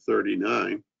 gusts to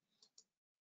 39.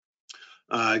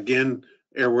 Again,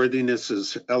 airworthiness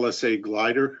is LSA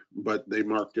glider, but they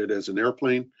marked it as an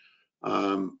airplane.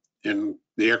 And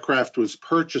the aircraft was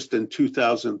purchased in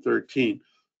 2013.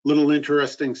 Little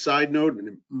interesting side note, and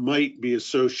it might be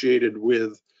associated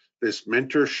with this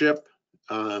mentorship.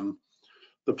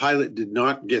 The pilot did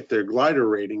not get their glider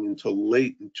rating until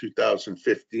late in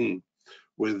 2015.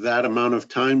 With that amount of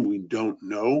time, we don't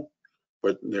know,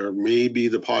 but there may be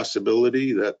the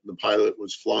possibility that the pilot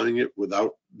was flying it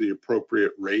without the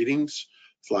appropriate ratings,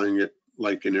 flying it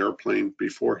like an airplane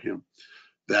before him.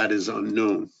 That is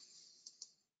unknown.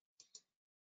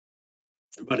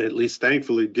 But at least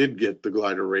thankfully did get the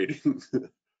glider rating.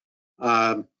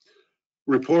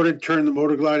 Reported turned the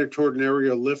motor glider toward an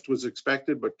area lift was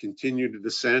expected, but continued to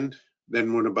descend.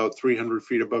 Then when about 300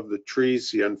 feet above the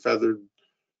trees, he unfeathered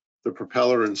the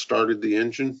propeller and started the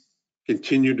engine.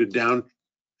 Continued to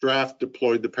downdraft,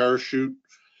 deployed the parachute.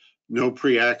 No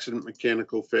pre-accident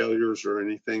mechanical failures or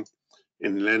anything.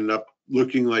 And it ended up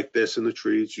looking like this in the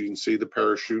trees. You can see the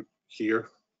parachute here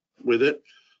with it.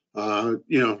 You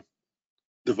know,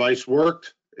 device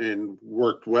worked and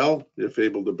worked well, if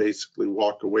able to basically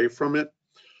walk away from it.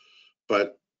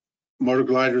 But motor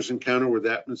gliders encounter with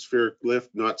atmospheric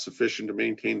lift not sufficient to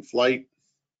maintain flight.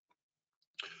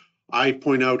 I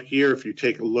point out here, if you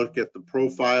take a look at the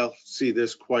profile, see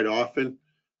this quite often,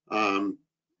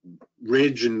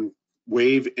 ridge and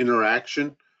wave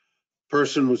interaction.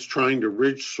 Person was trying to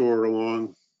ridge soar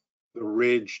along the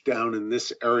ridge down in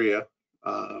this area,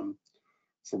 from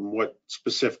what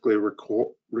specifically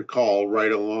recall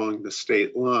right along the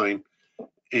state line,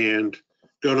 and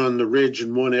got on the ridge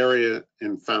in one area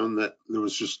and found that there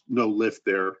was just no lift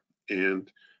there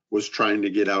and was trying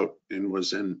to get out and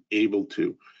was unable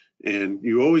to. And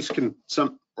you always can,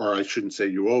 or I shouldn't say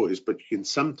you always, but you can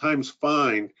sometimes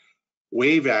find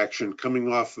wave action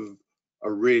coming off of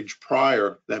a ridge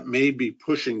prior that may be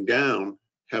pushing down,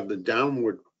 have the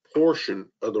downward portion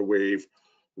of the wave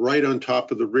right on top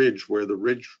of the ridge where the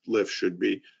ridge lift should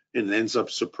be, and ends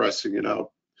up suppressing it out.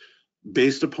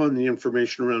 Based upon the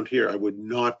information around here, I would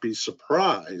not be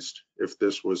surprised if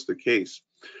this was the case.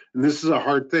 And this is a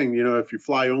hard thing, you know, if you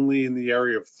fly only in the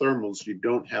area of thermals, you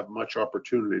don't have much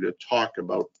opportunity to talk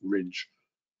about ridge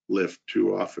lift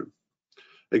too often.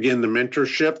 Again, the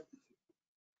mentorship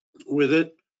with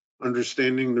it,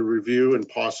 understanding the review and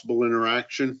possible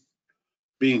interaction,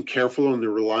 being careful on the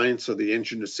reliance of the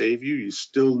engine to save you. You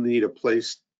still need a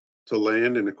place to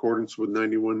land in accordance with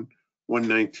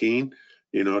 91-119,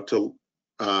 you know, to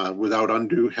without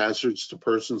undue hazards to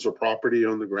persons or property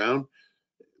on the ground.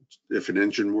 if an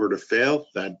engine were to fail,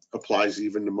 that applies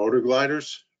even to motor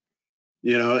gliders.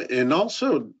 And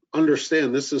also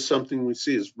understand this is something we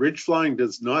see is ridge flying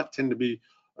does not tend to be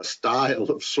a style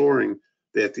of soaring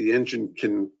that the engine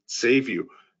can save you.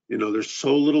 There's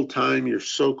so little time, you're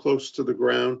so close to the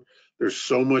ground, there's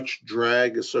so much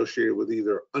drag associated with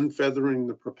either unfeathering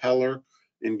the propeller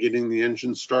and getting the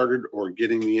engine started or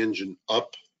getting the engine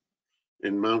up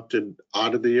and mounted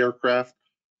out of the aircraft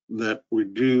that we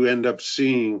do end up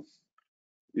seeing,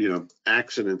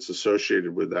 accidents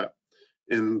associated with that.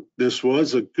 And this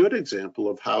was a good example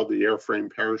of how the airframe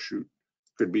parachute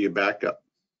could be a backup.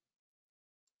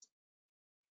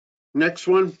 Next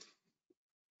one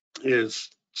is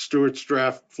Stewart's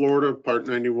Draft, Florida, Part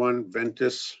 91,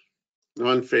 Ventus,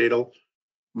 non-fatal.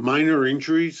 Minor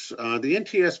injuries. The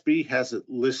NTSB has it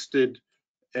listed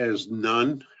as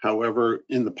none. However,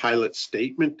 in the pilot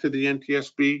statement to the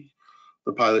NTSB,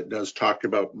 the pilot does talk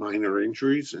about minor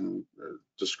injuries and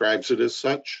describes it as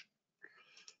such.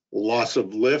 Loss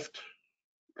of lift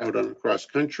out on cross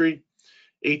country.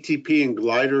 ATP and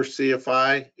glider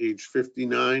CFI, age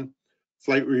 59.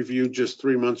 Flight review just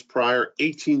 3 months prior,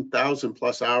 18,000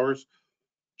 plus hours,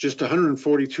 just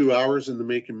 142 hours in the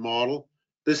make and model.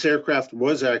 This aircraft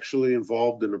was actually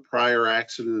involved in a prior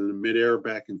accident in the midair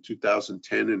back in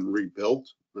 2010 and rebuilt.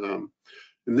 And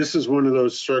this is one of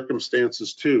those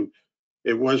circumstances too.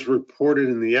 It was reported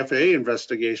in the FAA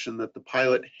investigation that the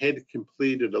pilot had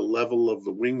completed a level of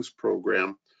the wings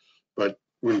program, but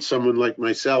when someone like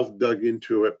myself dug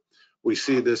into it, we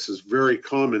see this is very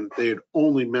common. They had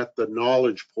only met the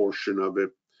knowledge portion of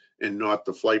it and not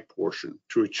the flight portion.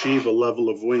 To achieve a level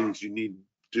of wings, you need to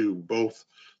do both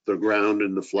the ground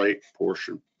and the flight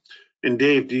portion. And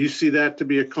Dave, do you see that to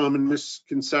be a common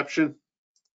misconception?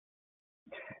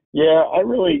 Yeah,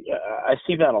 I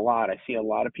see that a lot. I see a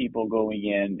lot of people going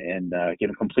in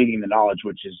and completing the knowledge,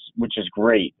 which is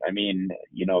great. I mean,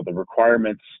 the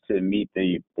requirements to meet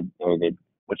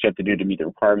what you have to do to meet the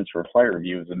requirements for a flight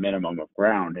review is a minimum of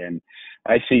ground. And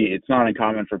I see it's not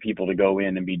uncommon for people to go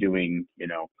in and be doing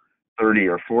 30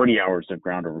 or 40 hours of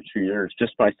ground over 2 years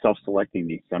just by self-selecting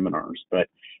these seminars. But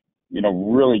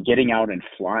really getting out and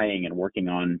flying and working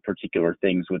on particular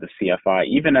things with a CFI,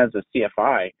 even as a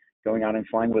CFI, going out and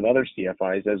flying with other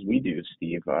CFIs as we do,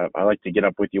 Steve. I like to get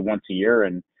up with you once a year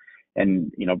and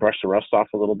brush the rust off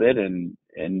a little bit and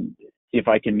see if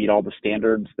I can meet all the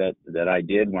standards that I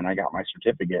did when I got my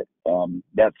certificate.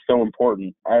 That's so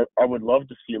important. I would love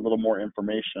to see a little more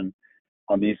information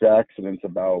on these accidents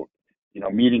about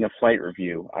meeting a flight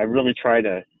review. I really try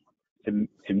to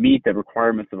meet the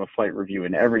requirements of a flight review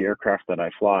in every aircraft that I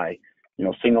fly.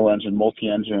 Single engine,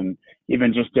 multi-engine,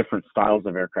 even just different styles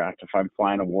of aircraft. If I'm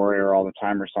flying a Warrior all the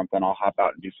time or something, I'll hop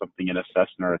out and do something in a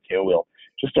Cessna or a tailwheel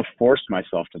just to force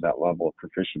myself to that level of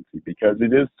proficiency, because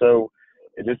it is so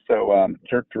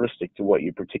characteristic to what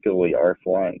you particularly are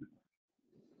flying.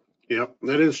 Yep,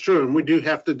 that is true, and we do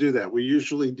have to do that. We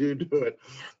usually do it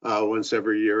once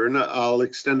every year, and I'll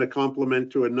extend a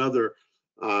compliment to another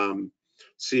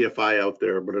CFI out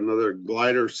there, but another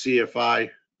glider CFI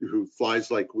who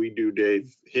flies like we do,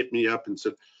 Dave, hit me up and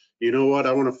said, you know what,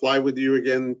 I want to fly with you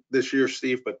again this year,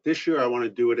 Steve, but this year I want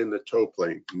to do it in the tow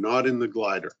plane, not in the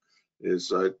glider.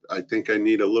 I think I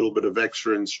need a little bit of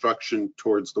extra instruction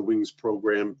towards the wings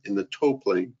program in the tow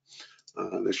plane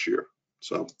this year.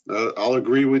 So I'll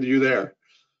agree with you there.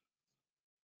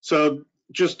 So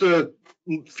just a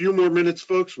few more minutes,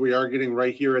 folks. We are getting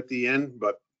right here at the end,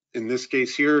 but in this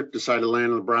case here, decided to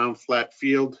land on the brown flat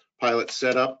field. Pilot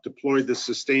set up, deployed the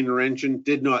sustainer engine,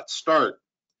 did not start,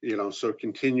 so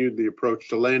continued the approach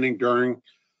to landing. During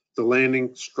the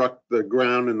landing, struck the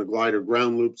ground and the glider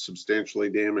ground loop, substantially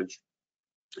damaged.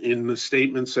 In the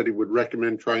statement said he would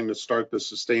recommend trying to start the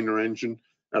sustainer engine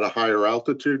at a higher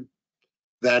altitude.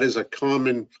 That is a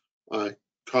common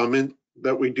comment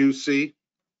that we do see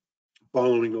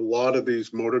following a lot of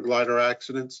these motor glider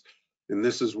accidents. And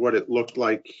this is what it looked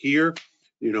like here.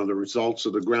 The results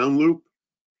of the ground loop,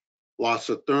 loss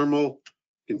of thermal,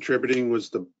 contributing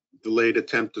was the delayed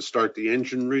attempt to start the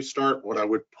engine restart. What I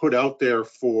would put out there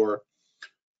for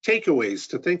takeaways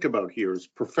to think about here is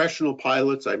professional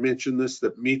pilots, I mentioned this,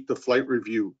 that meet the flight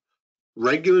review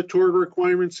regulatory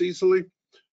requirements easily,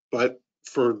 but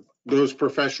for those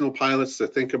professional pilots to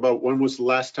think about when was the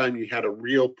last time you had a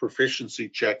real proficiency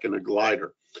check in a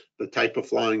glider. The type of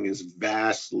flying is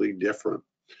vastly different.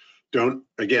 I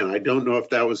don't know if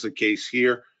that was the case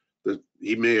here.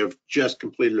 He may have just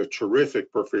completed a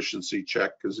terrific proficiency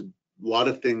check because a lot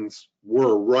of things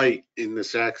were right in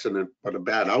this accident, but a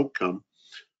bad outcome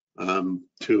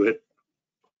to it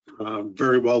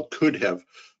very well could have.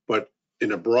 But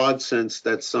in a broad sense,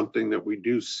 that's something that we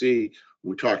do see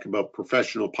when we talk about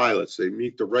professional pilots. They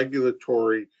meet the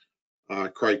regulatory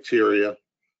criteria,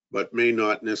 but may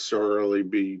not necessarily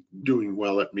be doing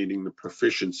well at meeting the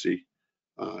proficiency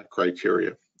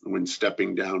criteria when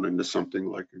stepping down into something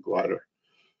like a glider.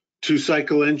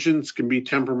 Two-cycle engines can be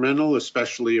temperamental,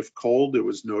 especially if cold. It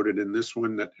was noted in this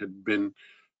one that had been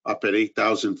up at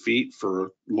 8,000 feet for a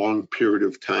long period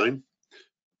of time.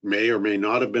 May or may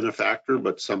not have been a factor,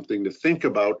 but something to think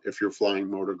about if you're flying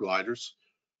motor gliders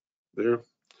there.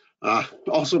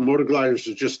 Also, motor gliders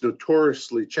are just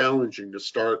notoriously challenging to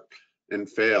start and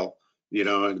fail, you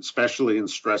know, and especially in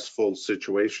stressful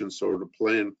situations. So to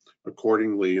plan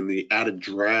accordingly, and the added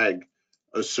drag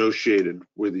associated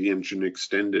with the engine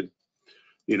extended.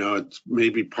 You know, it's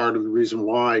maybe part of the reason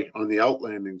why on the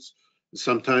outlandings,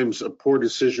 sometimes a poor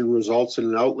decision results in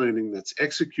an outlanding that's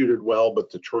executed well, but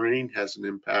the terrain has an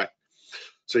impact.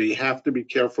 So you have to be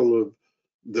careful of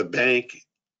the bank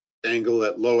angle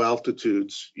at low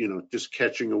altitudes, you know, just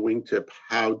catching a wingtip,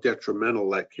 how detrimental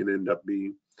that can end up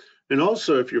being. And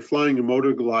also, if you're flying a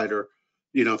motor glider,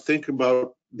 you know, think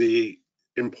about the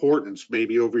importance,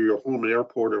 maybe over your home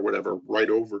airport or whatever, right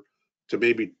over, to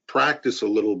maybe practice a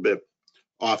little bit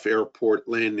off airport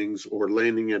landings or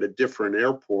landing at a different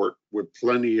airport with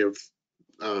plenty of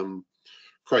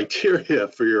criteria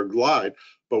for your glide,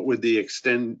 but with the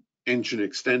engine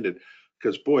extended,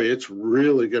 because boy, it's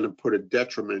really going to put a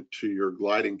detriment to your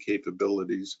gliding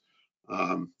capabilities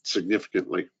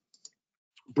significantly.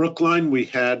 Brookline, we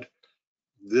had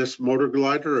this motor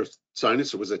glider, a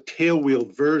Sinus. It was a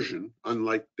tail-wheeled version,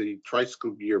 unlike the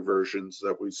tricycle gear versions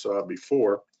that we saw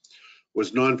before.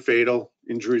 Was non-fatal,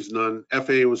 injuries none.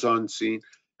 FAA was on scene.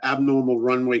 Abnormal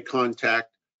runway contact.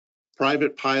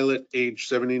 Private pilot, age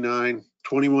 79,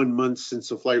 21 months since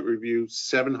the flight review,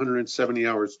 770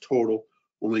 hours total,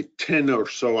 only 10 or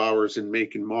so hours in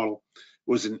make and model.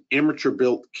 It was an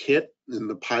amateur-built kit, and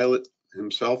the pilot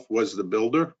himself was the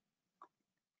builder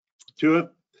to it.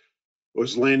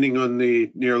 Was landing on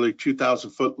the nearly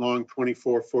 2,000 foot long,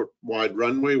 24 foot wide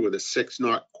runway with a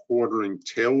 6-knot quartering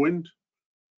tailwind.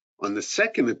 On the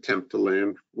second attempt to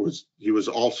land, he was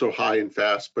also high and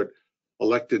fast, but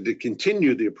elected to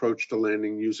continue the approach to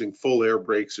landing using full air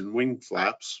brakes and wing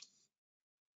flaps.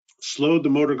 Slowed the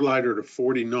motor glider to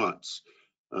 40 knots,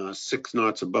 6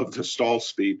 knots above the stall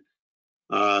speed.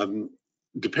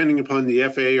 Depending upon the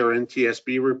FAA or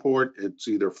NTSB report, it's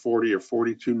either 40 or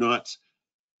 42 knots.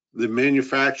 The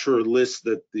manufacturer lists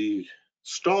that the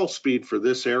stall speed for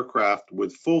this aircraft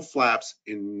with full flaps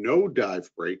and no dive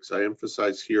brakes, I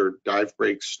emphasize here, dive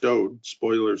brakes stowed,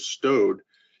 spoilers stowed,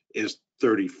 is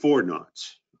 34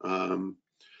 knots.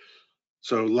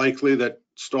 So likely that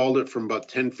stalled it from about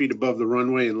 10 feet above the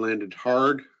runway and landed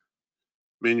hard.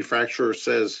 Manufacturer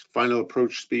says final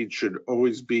approach speed should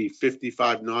always be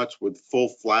 55 knots with full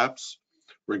flaps,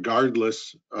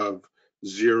 regardless of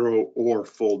 0 or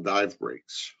full dive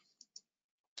brakes.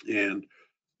 And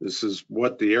this is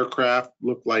what the aircraft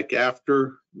looked like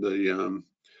after the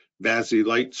VASI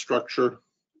light structure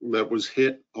that was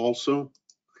hit also.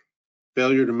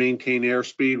 Failure to maintain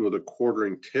airspeed with a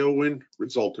quartering tailwind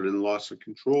resulted in loss of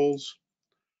controls.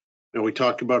 Now we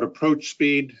talk about approach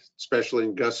speed, especially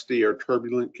in gusty or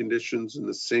turbulent conditions in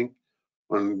the sink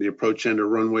on the approach end of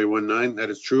runway 19.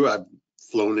 That is true. I've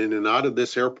flown in and out of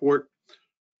this airport.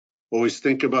 Always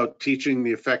think about teaching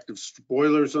the effect of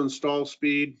spoilers on stall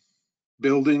speed,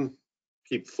 building,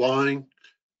 keep flying,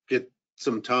 get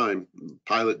some time. The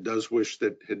pilot does wish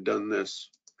that had done this.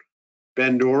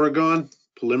 Bend, Oregon,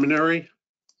 preliminary,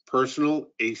 personal,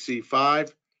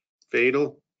 AC5,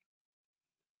 fatal.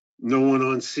 No one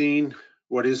on scene.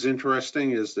 What is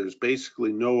interesting is there's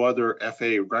basically no other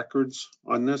FAA records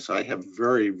on this. I have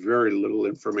very, very little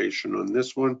information on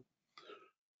this one.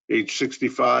 Age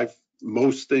 65,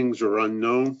 most things are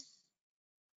unknown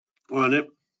on it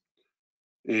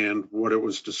and what it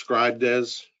was described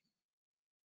as,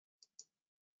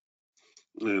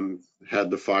 and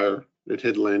had the fire. It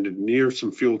had landed near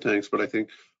some fuel tanks, but I think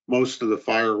most of the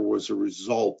fire was a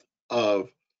result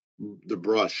of the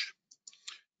brush.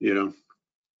 You know,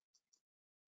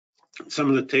 some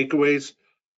of the takeaways,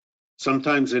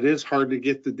 sometimes it is hard to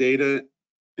get the data,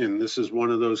 and this is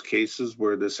one of those cases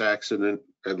where this accident,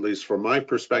 at least from my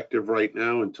perspective right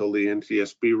now, until the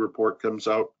NTSB report comes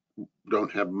out,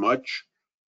 don't have much.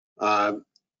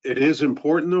 It is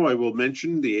important, though, I will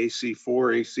mention the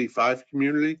AC4, AC5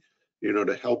 community, you know,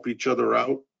 to help each other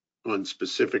out on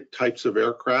specific types of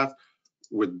aircraft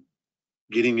with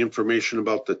getting information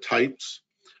about the types,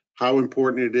 how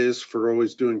important it is for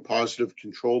always doing positive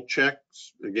control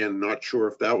checks. Again, not sure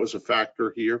if that was a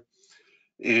factor here.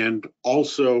 And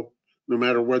also no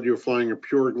matter whether you're flying a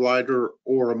pure glider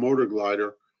or a motor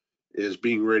glider, is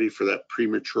being ready for that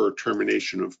premature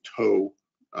termination of tow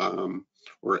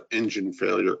or engine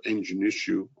failure, engine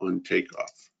issue on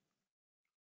takeoff.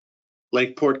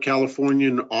 Lakeport, California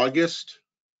in August.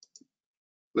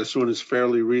 This one is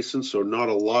fairly recent, so not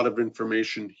a lot of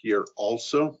information here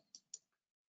also.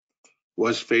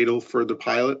 Was fatal for the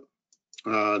pilot.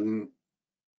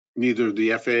 Neither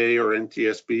the FAA or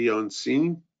NTSB on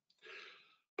scene.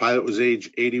 Pilot was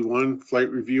age 81, flight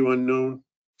review unknown.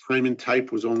 Time and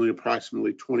type was only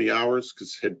approximately 20 hours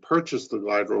because had purchased the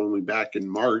glider only back in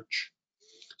March.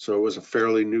 So it was a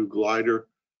fairly new glider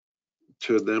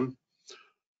to them.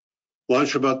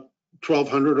 Launched about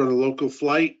 1,200 on a local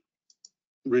flight,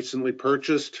 recently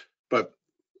purchased, but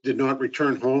did not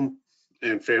return home.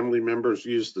 And family members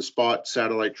used the Spot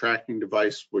satellite tracking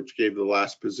device, which gave the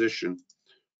last position.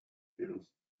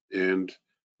 And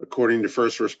according to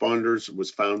first responders, it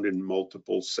was found in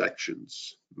multiple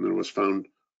sections. And it was found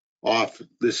off.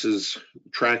 This is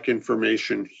track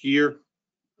information here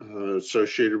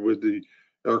associated with the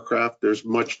aircraft. There's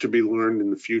much to be learned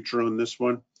in the future on this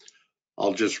one.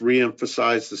 I'll just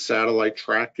re-emphasize the satellite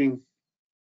tracking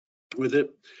with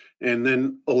it. And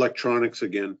then electronics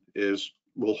again is,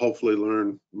 we'll hopefully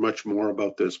learn much more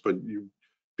about this, but you'd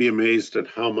be amazed at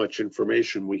how much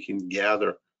information we can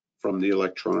gather from the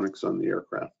electronics on the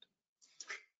aircraft.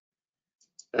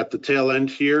 At the tail end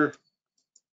here,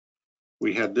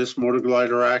 we had this motor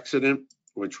glider accident,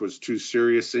 which was 2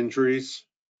 serious injuries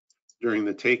during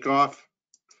the takeoff.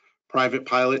 Private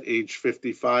pilot, age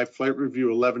 55, flight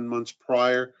review 11 months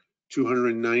prior,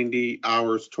 290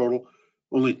 hours total.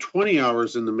 Only 20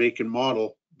 hours in the make and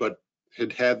model, but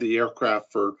had had the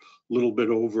aircraft for a little bit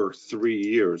over 3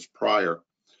 years prior.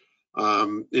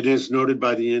 It is noted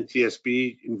by the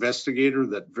NTSB investigator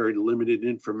that very limited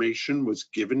information was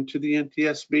given to the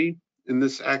NTSB in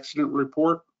this accident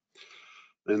report.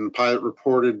 And the pilot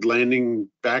reported landing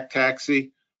back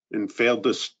taxi and failed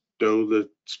to stow the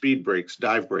speed brakes,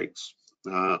 dive brakes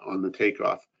on the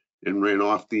takeoff, and ran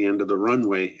off the end of the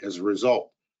runway as a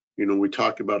result. You know, we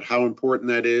talk about how important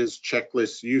that is,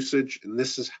 checklist usage, and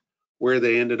this is where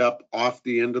they ended up off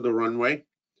the end of the runway.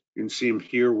 You can see them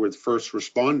here with first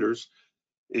responders,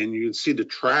 and you can see the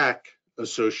track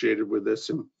associated with this.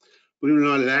 And believe it or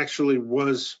not, it actually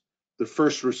was the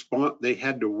first response. They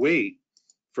had to wait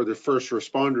for the first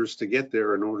responders to get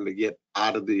there in order to get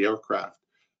out of the aircraft.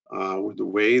 With the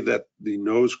way that the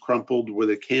nose crumpled with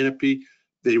a canopy,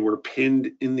 they were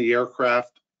pinned in the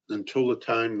aircraft until the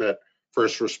time that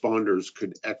first responders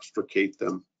could extricate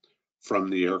them from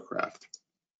the aircraft.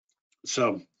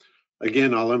 So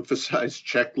again, I'll emphasize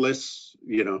checklists,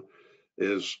 you know,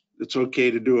 it's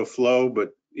okay to do a flow,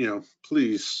 but, you know,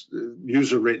 please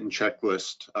use a written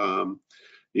checklist.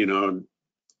 You know,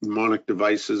 mnemonic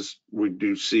devices we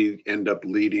do see end up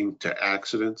leading to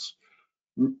accidents.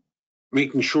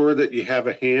 Making sure that you have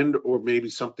a hand or maybe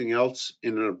something else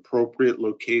in an appropriate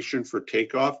location for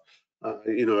takeoff.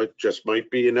 You know, it just might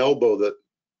be an elbow that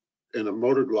in a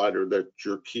motor glider that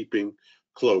you're keeping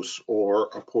close, or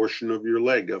a portion of your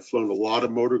leg. I've flown a lot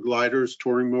of motor gliders,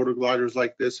 touring motor gliders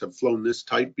like this, have flown this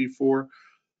type before.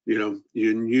 You know,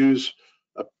 you can use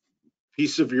a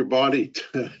piece of your body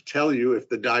to tell you if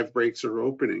the dive brakes are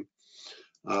opening.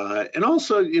 And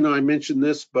also, you know, I mentioned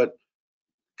this, but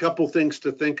a couple things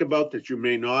to think about that you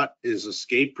may not is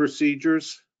escape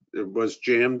procedures. It was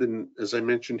jammed, and as I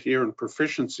mentioned here, in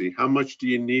proficiency. How much do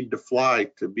you need to fly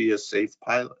to be a safe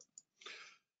pilot?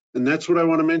 And that's what I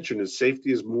want to mention, is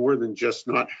safety is more than just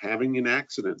not having an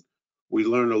accident. We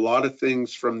learn a lot of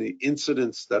things from the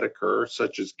incidents that occur,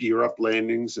 such as gear up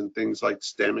landings and things like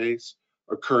STEMAs,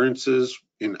 occurrences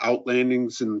in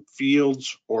outlandings in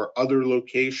fields or other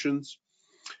locations.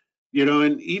 You know,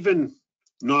 and even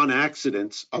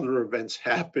non-accidents, other events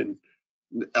happen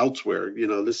elsewhere. You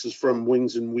know, this is from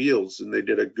Wings and Wheels, and they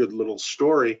did a good little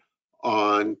story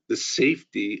on the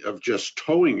safety of just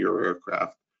towing your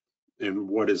aircraft and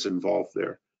what is involved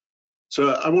there.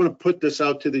 So I want to put this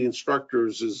out to the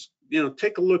instructors is, you know,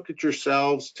 take a look at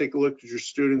yourselves, take a look at your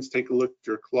students, take a look at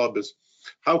your club, is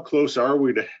how close are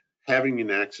we to having an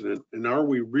accident, and are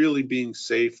we really being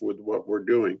safe with what we're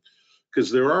doing? Because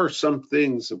there are some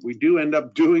things that we do end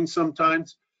up doing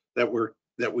sometimes that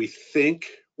we think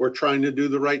we're trying to do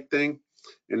the right thing,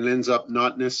 and it ends up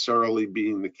not necessarily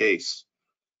being the case.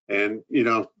 And, you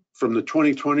know, from the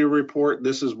 2020 report,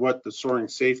 this is what the Soaring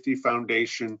Safety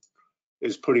Foundation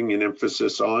is putting an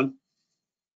emphasis on.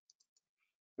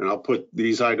 And I'll put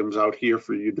these items out here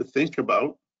for you to think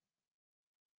about,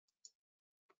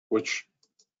 which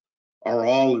are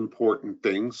all important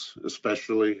things,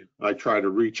 especially I try to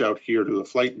reach out here to the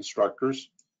flight instructors,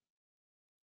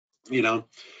 you know,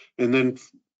 and then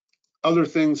other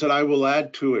things that I will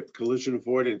add to it: collision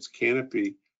avoidance,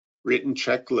 canopy, written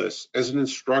checklists. As an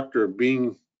instructor,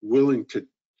 being willing to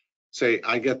say,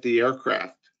 I get the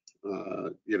aircraft,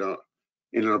 you know,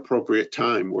 in an appropriate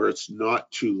time where it's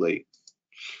not too late.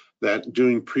 That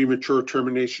doing premature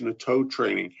termination of tow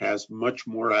training has much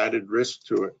more added risk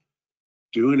to it.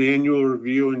 Do an annual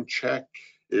review and check.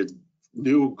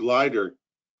 New glider,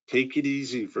 take it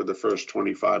easy for the first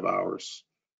 25 hours.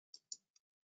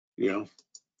 You know,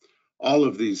 all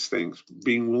of these things,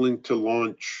 being willing to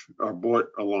launch or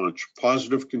abort a launch,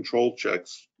 positive control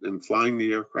checks, and flying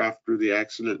the aircraft through the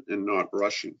accident and not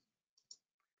rushing.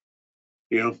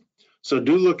 You know, so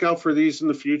do look out for these in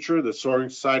the future. The Soaring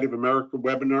Society of America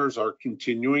webinars are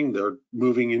continuing. They're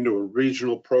moving into a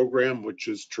regional program, which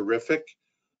is terrific.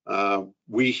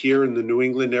 We here in the New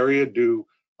England area do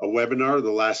a webinar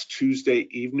the last Tuesday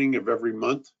evening of every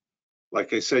month.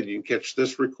 Like I said, you can catch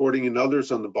this recording and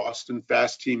others on the Boston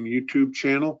FAASTeam YouTube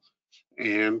channel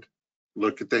and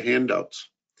look at the handouts.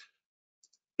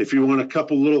 If you want a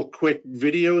couple little quick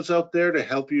videos out there to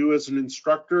help you as an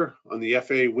instructor on the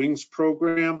FAA Wings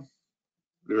program,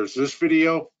 there's this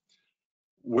video.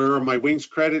 Where are my wings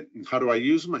credit and how do I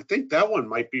use them? I think that one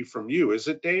might be from you. Is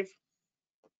it, Dave?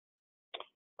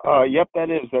 Yep,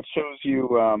 that is. That shows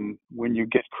you when you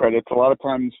get credits. A lot of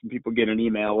times when people get an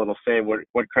email, it'll say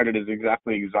what credit is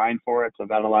exactly designed for it. So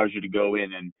that allows you to go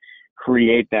in and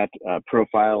create that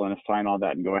profile and assign all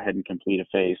that and go ahead and complete a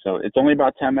phase. So it's only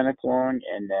about 10 minutes long,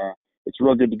 and it's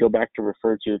real good to go back to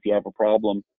refer to if you have a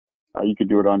problem. You could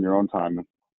do it on your own time.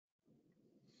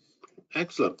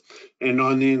 Excellent. And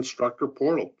on the instructor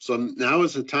portal. So now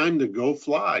is the time to go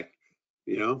fly,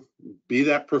 you know, be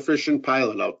that proficient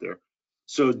pilot out there.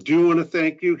 So do want to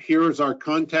thank you. Here is our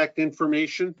contact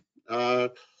information.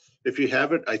 If you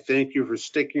have it, I thank you for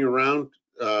sticking around.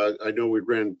 I know we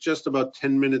ran just about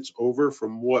 10 minutes over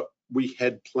from what we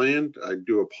had planned. I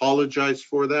do apologize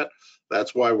for that.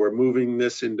 That's why we're moving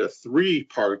this into 3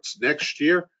 parts next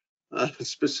year,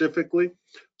 specifically.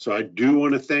 So I do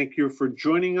want to thank you for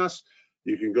joining us.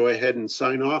 You can go ahead and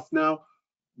sign off now.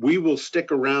 We will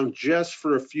stick around just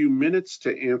for a few minutes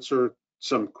to answer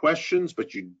some questions,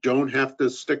 but you don't have to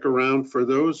stick around for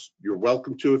those. You're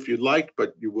welcome to if you'd like,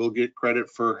 but you will get credit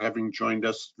for having joined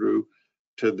us through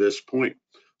to this point.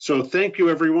 So thank you,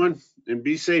 everyone, and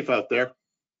be safe out there.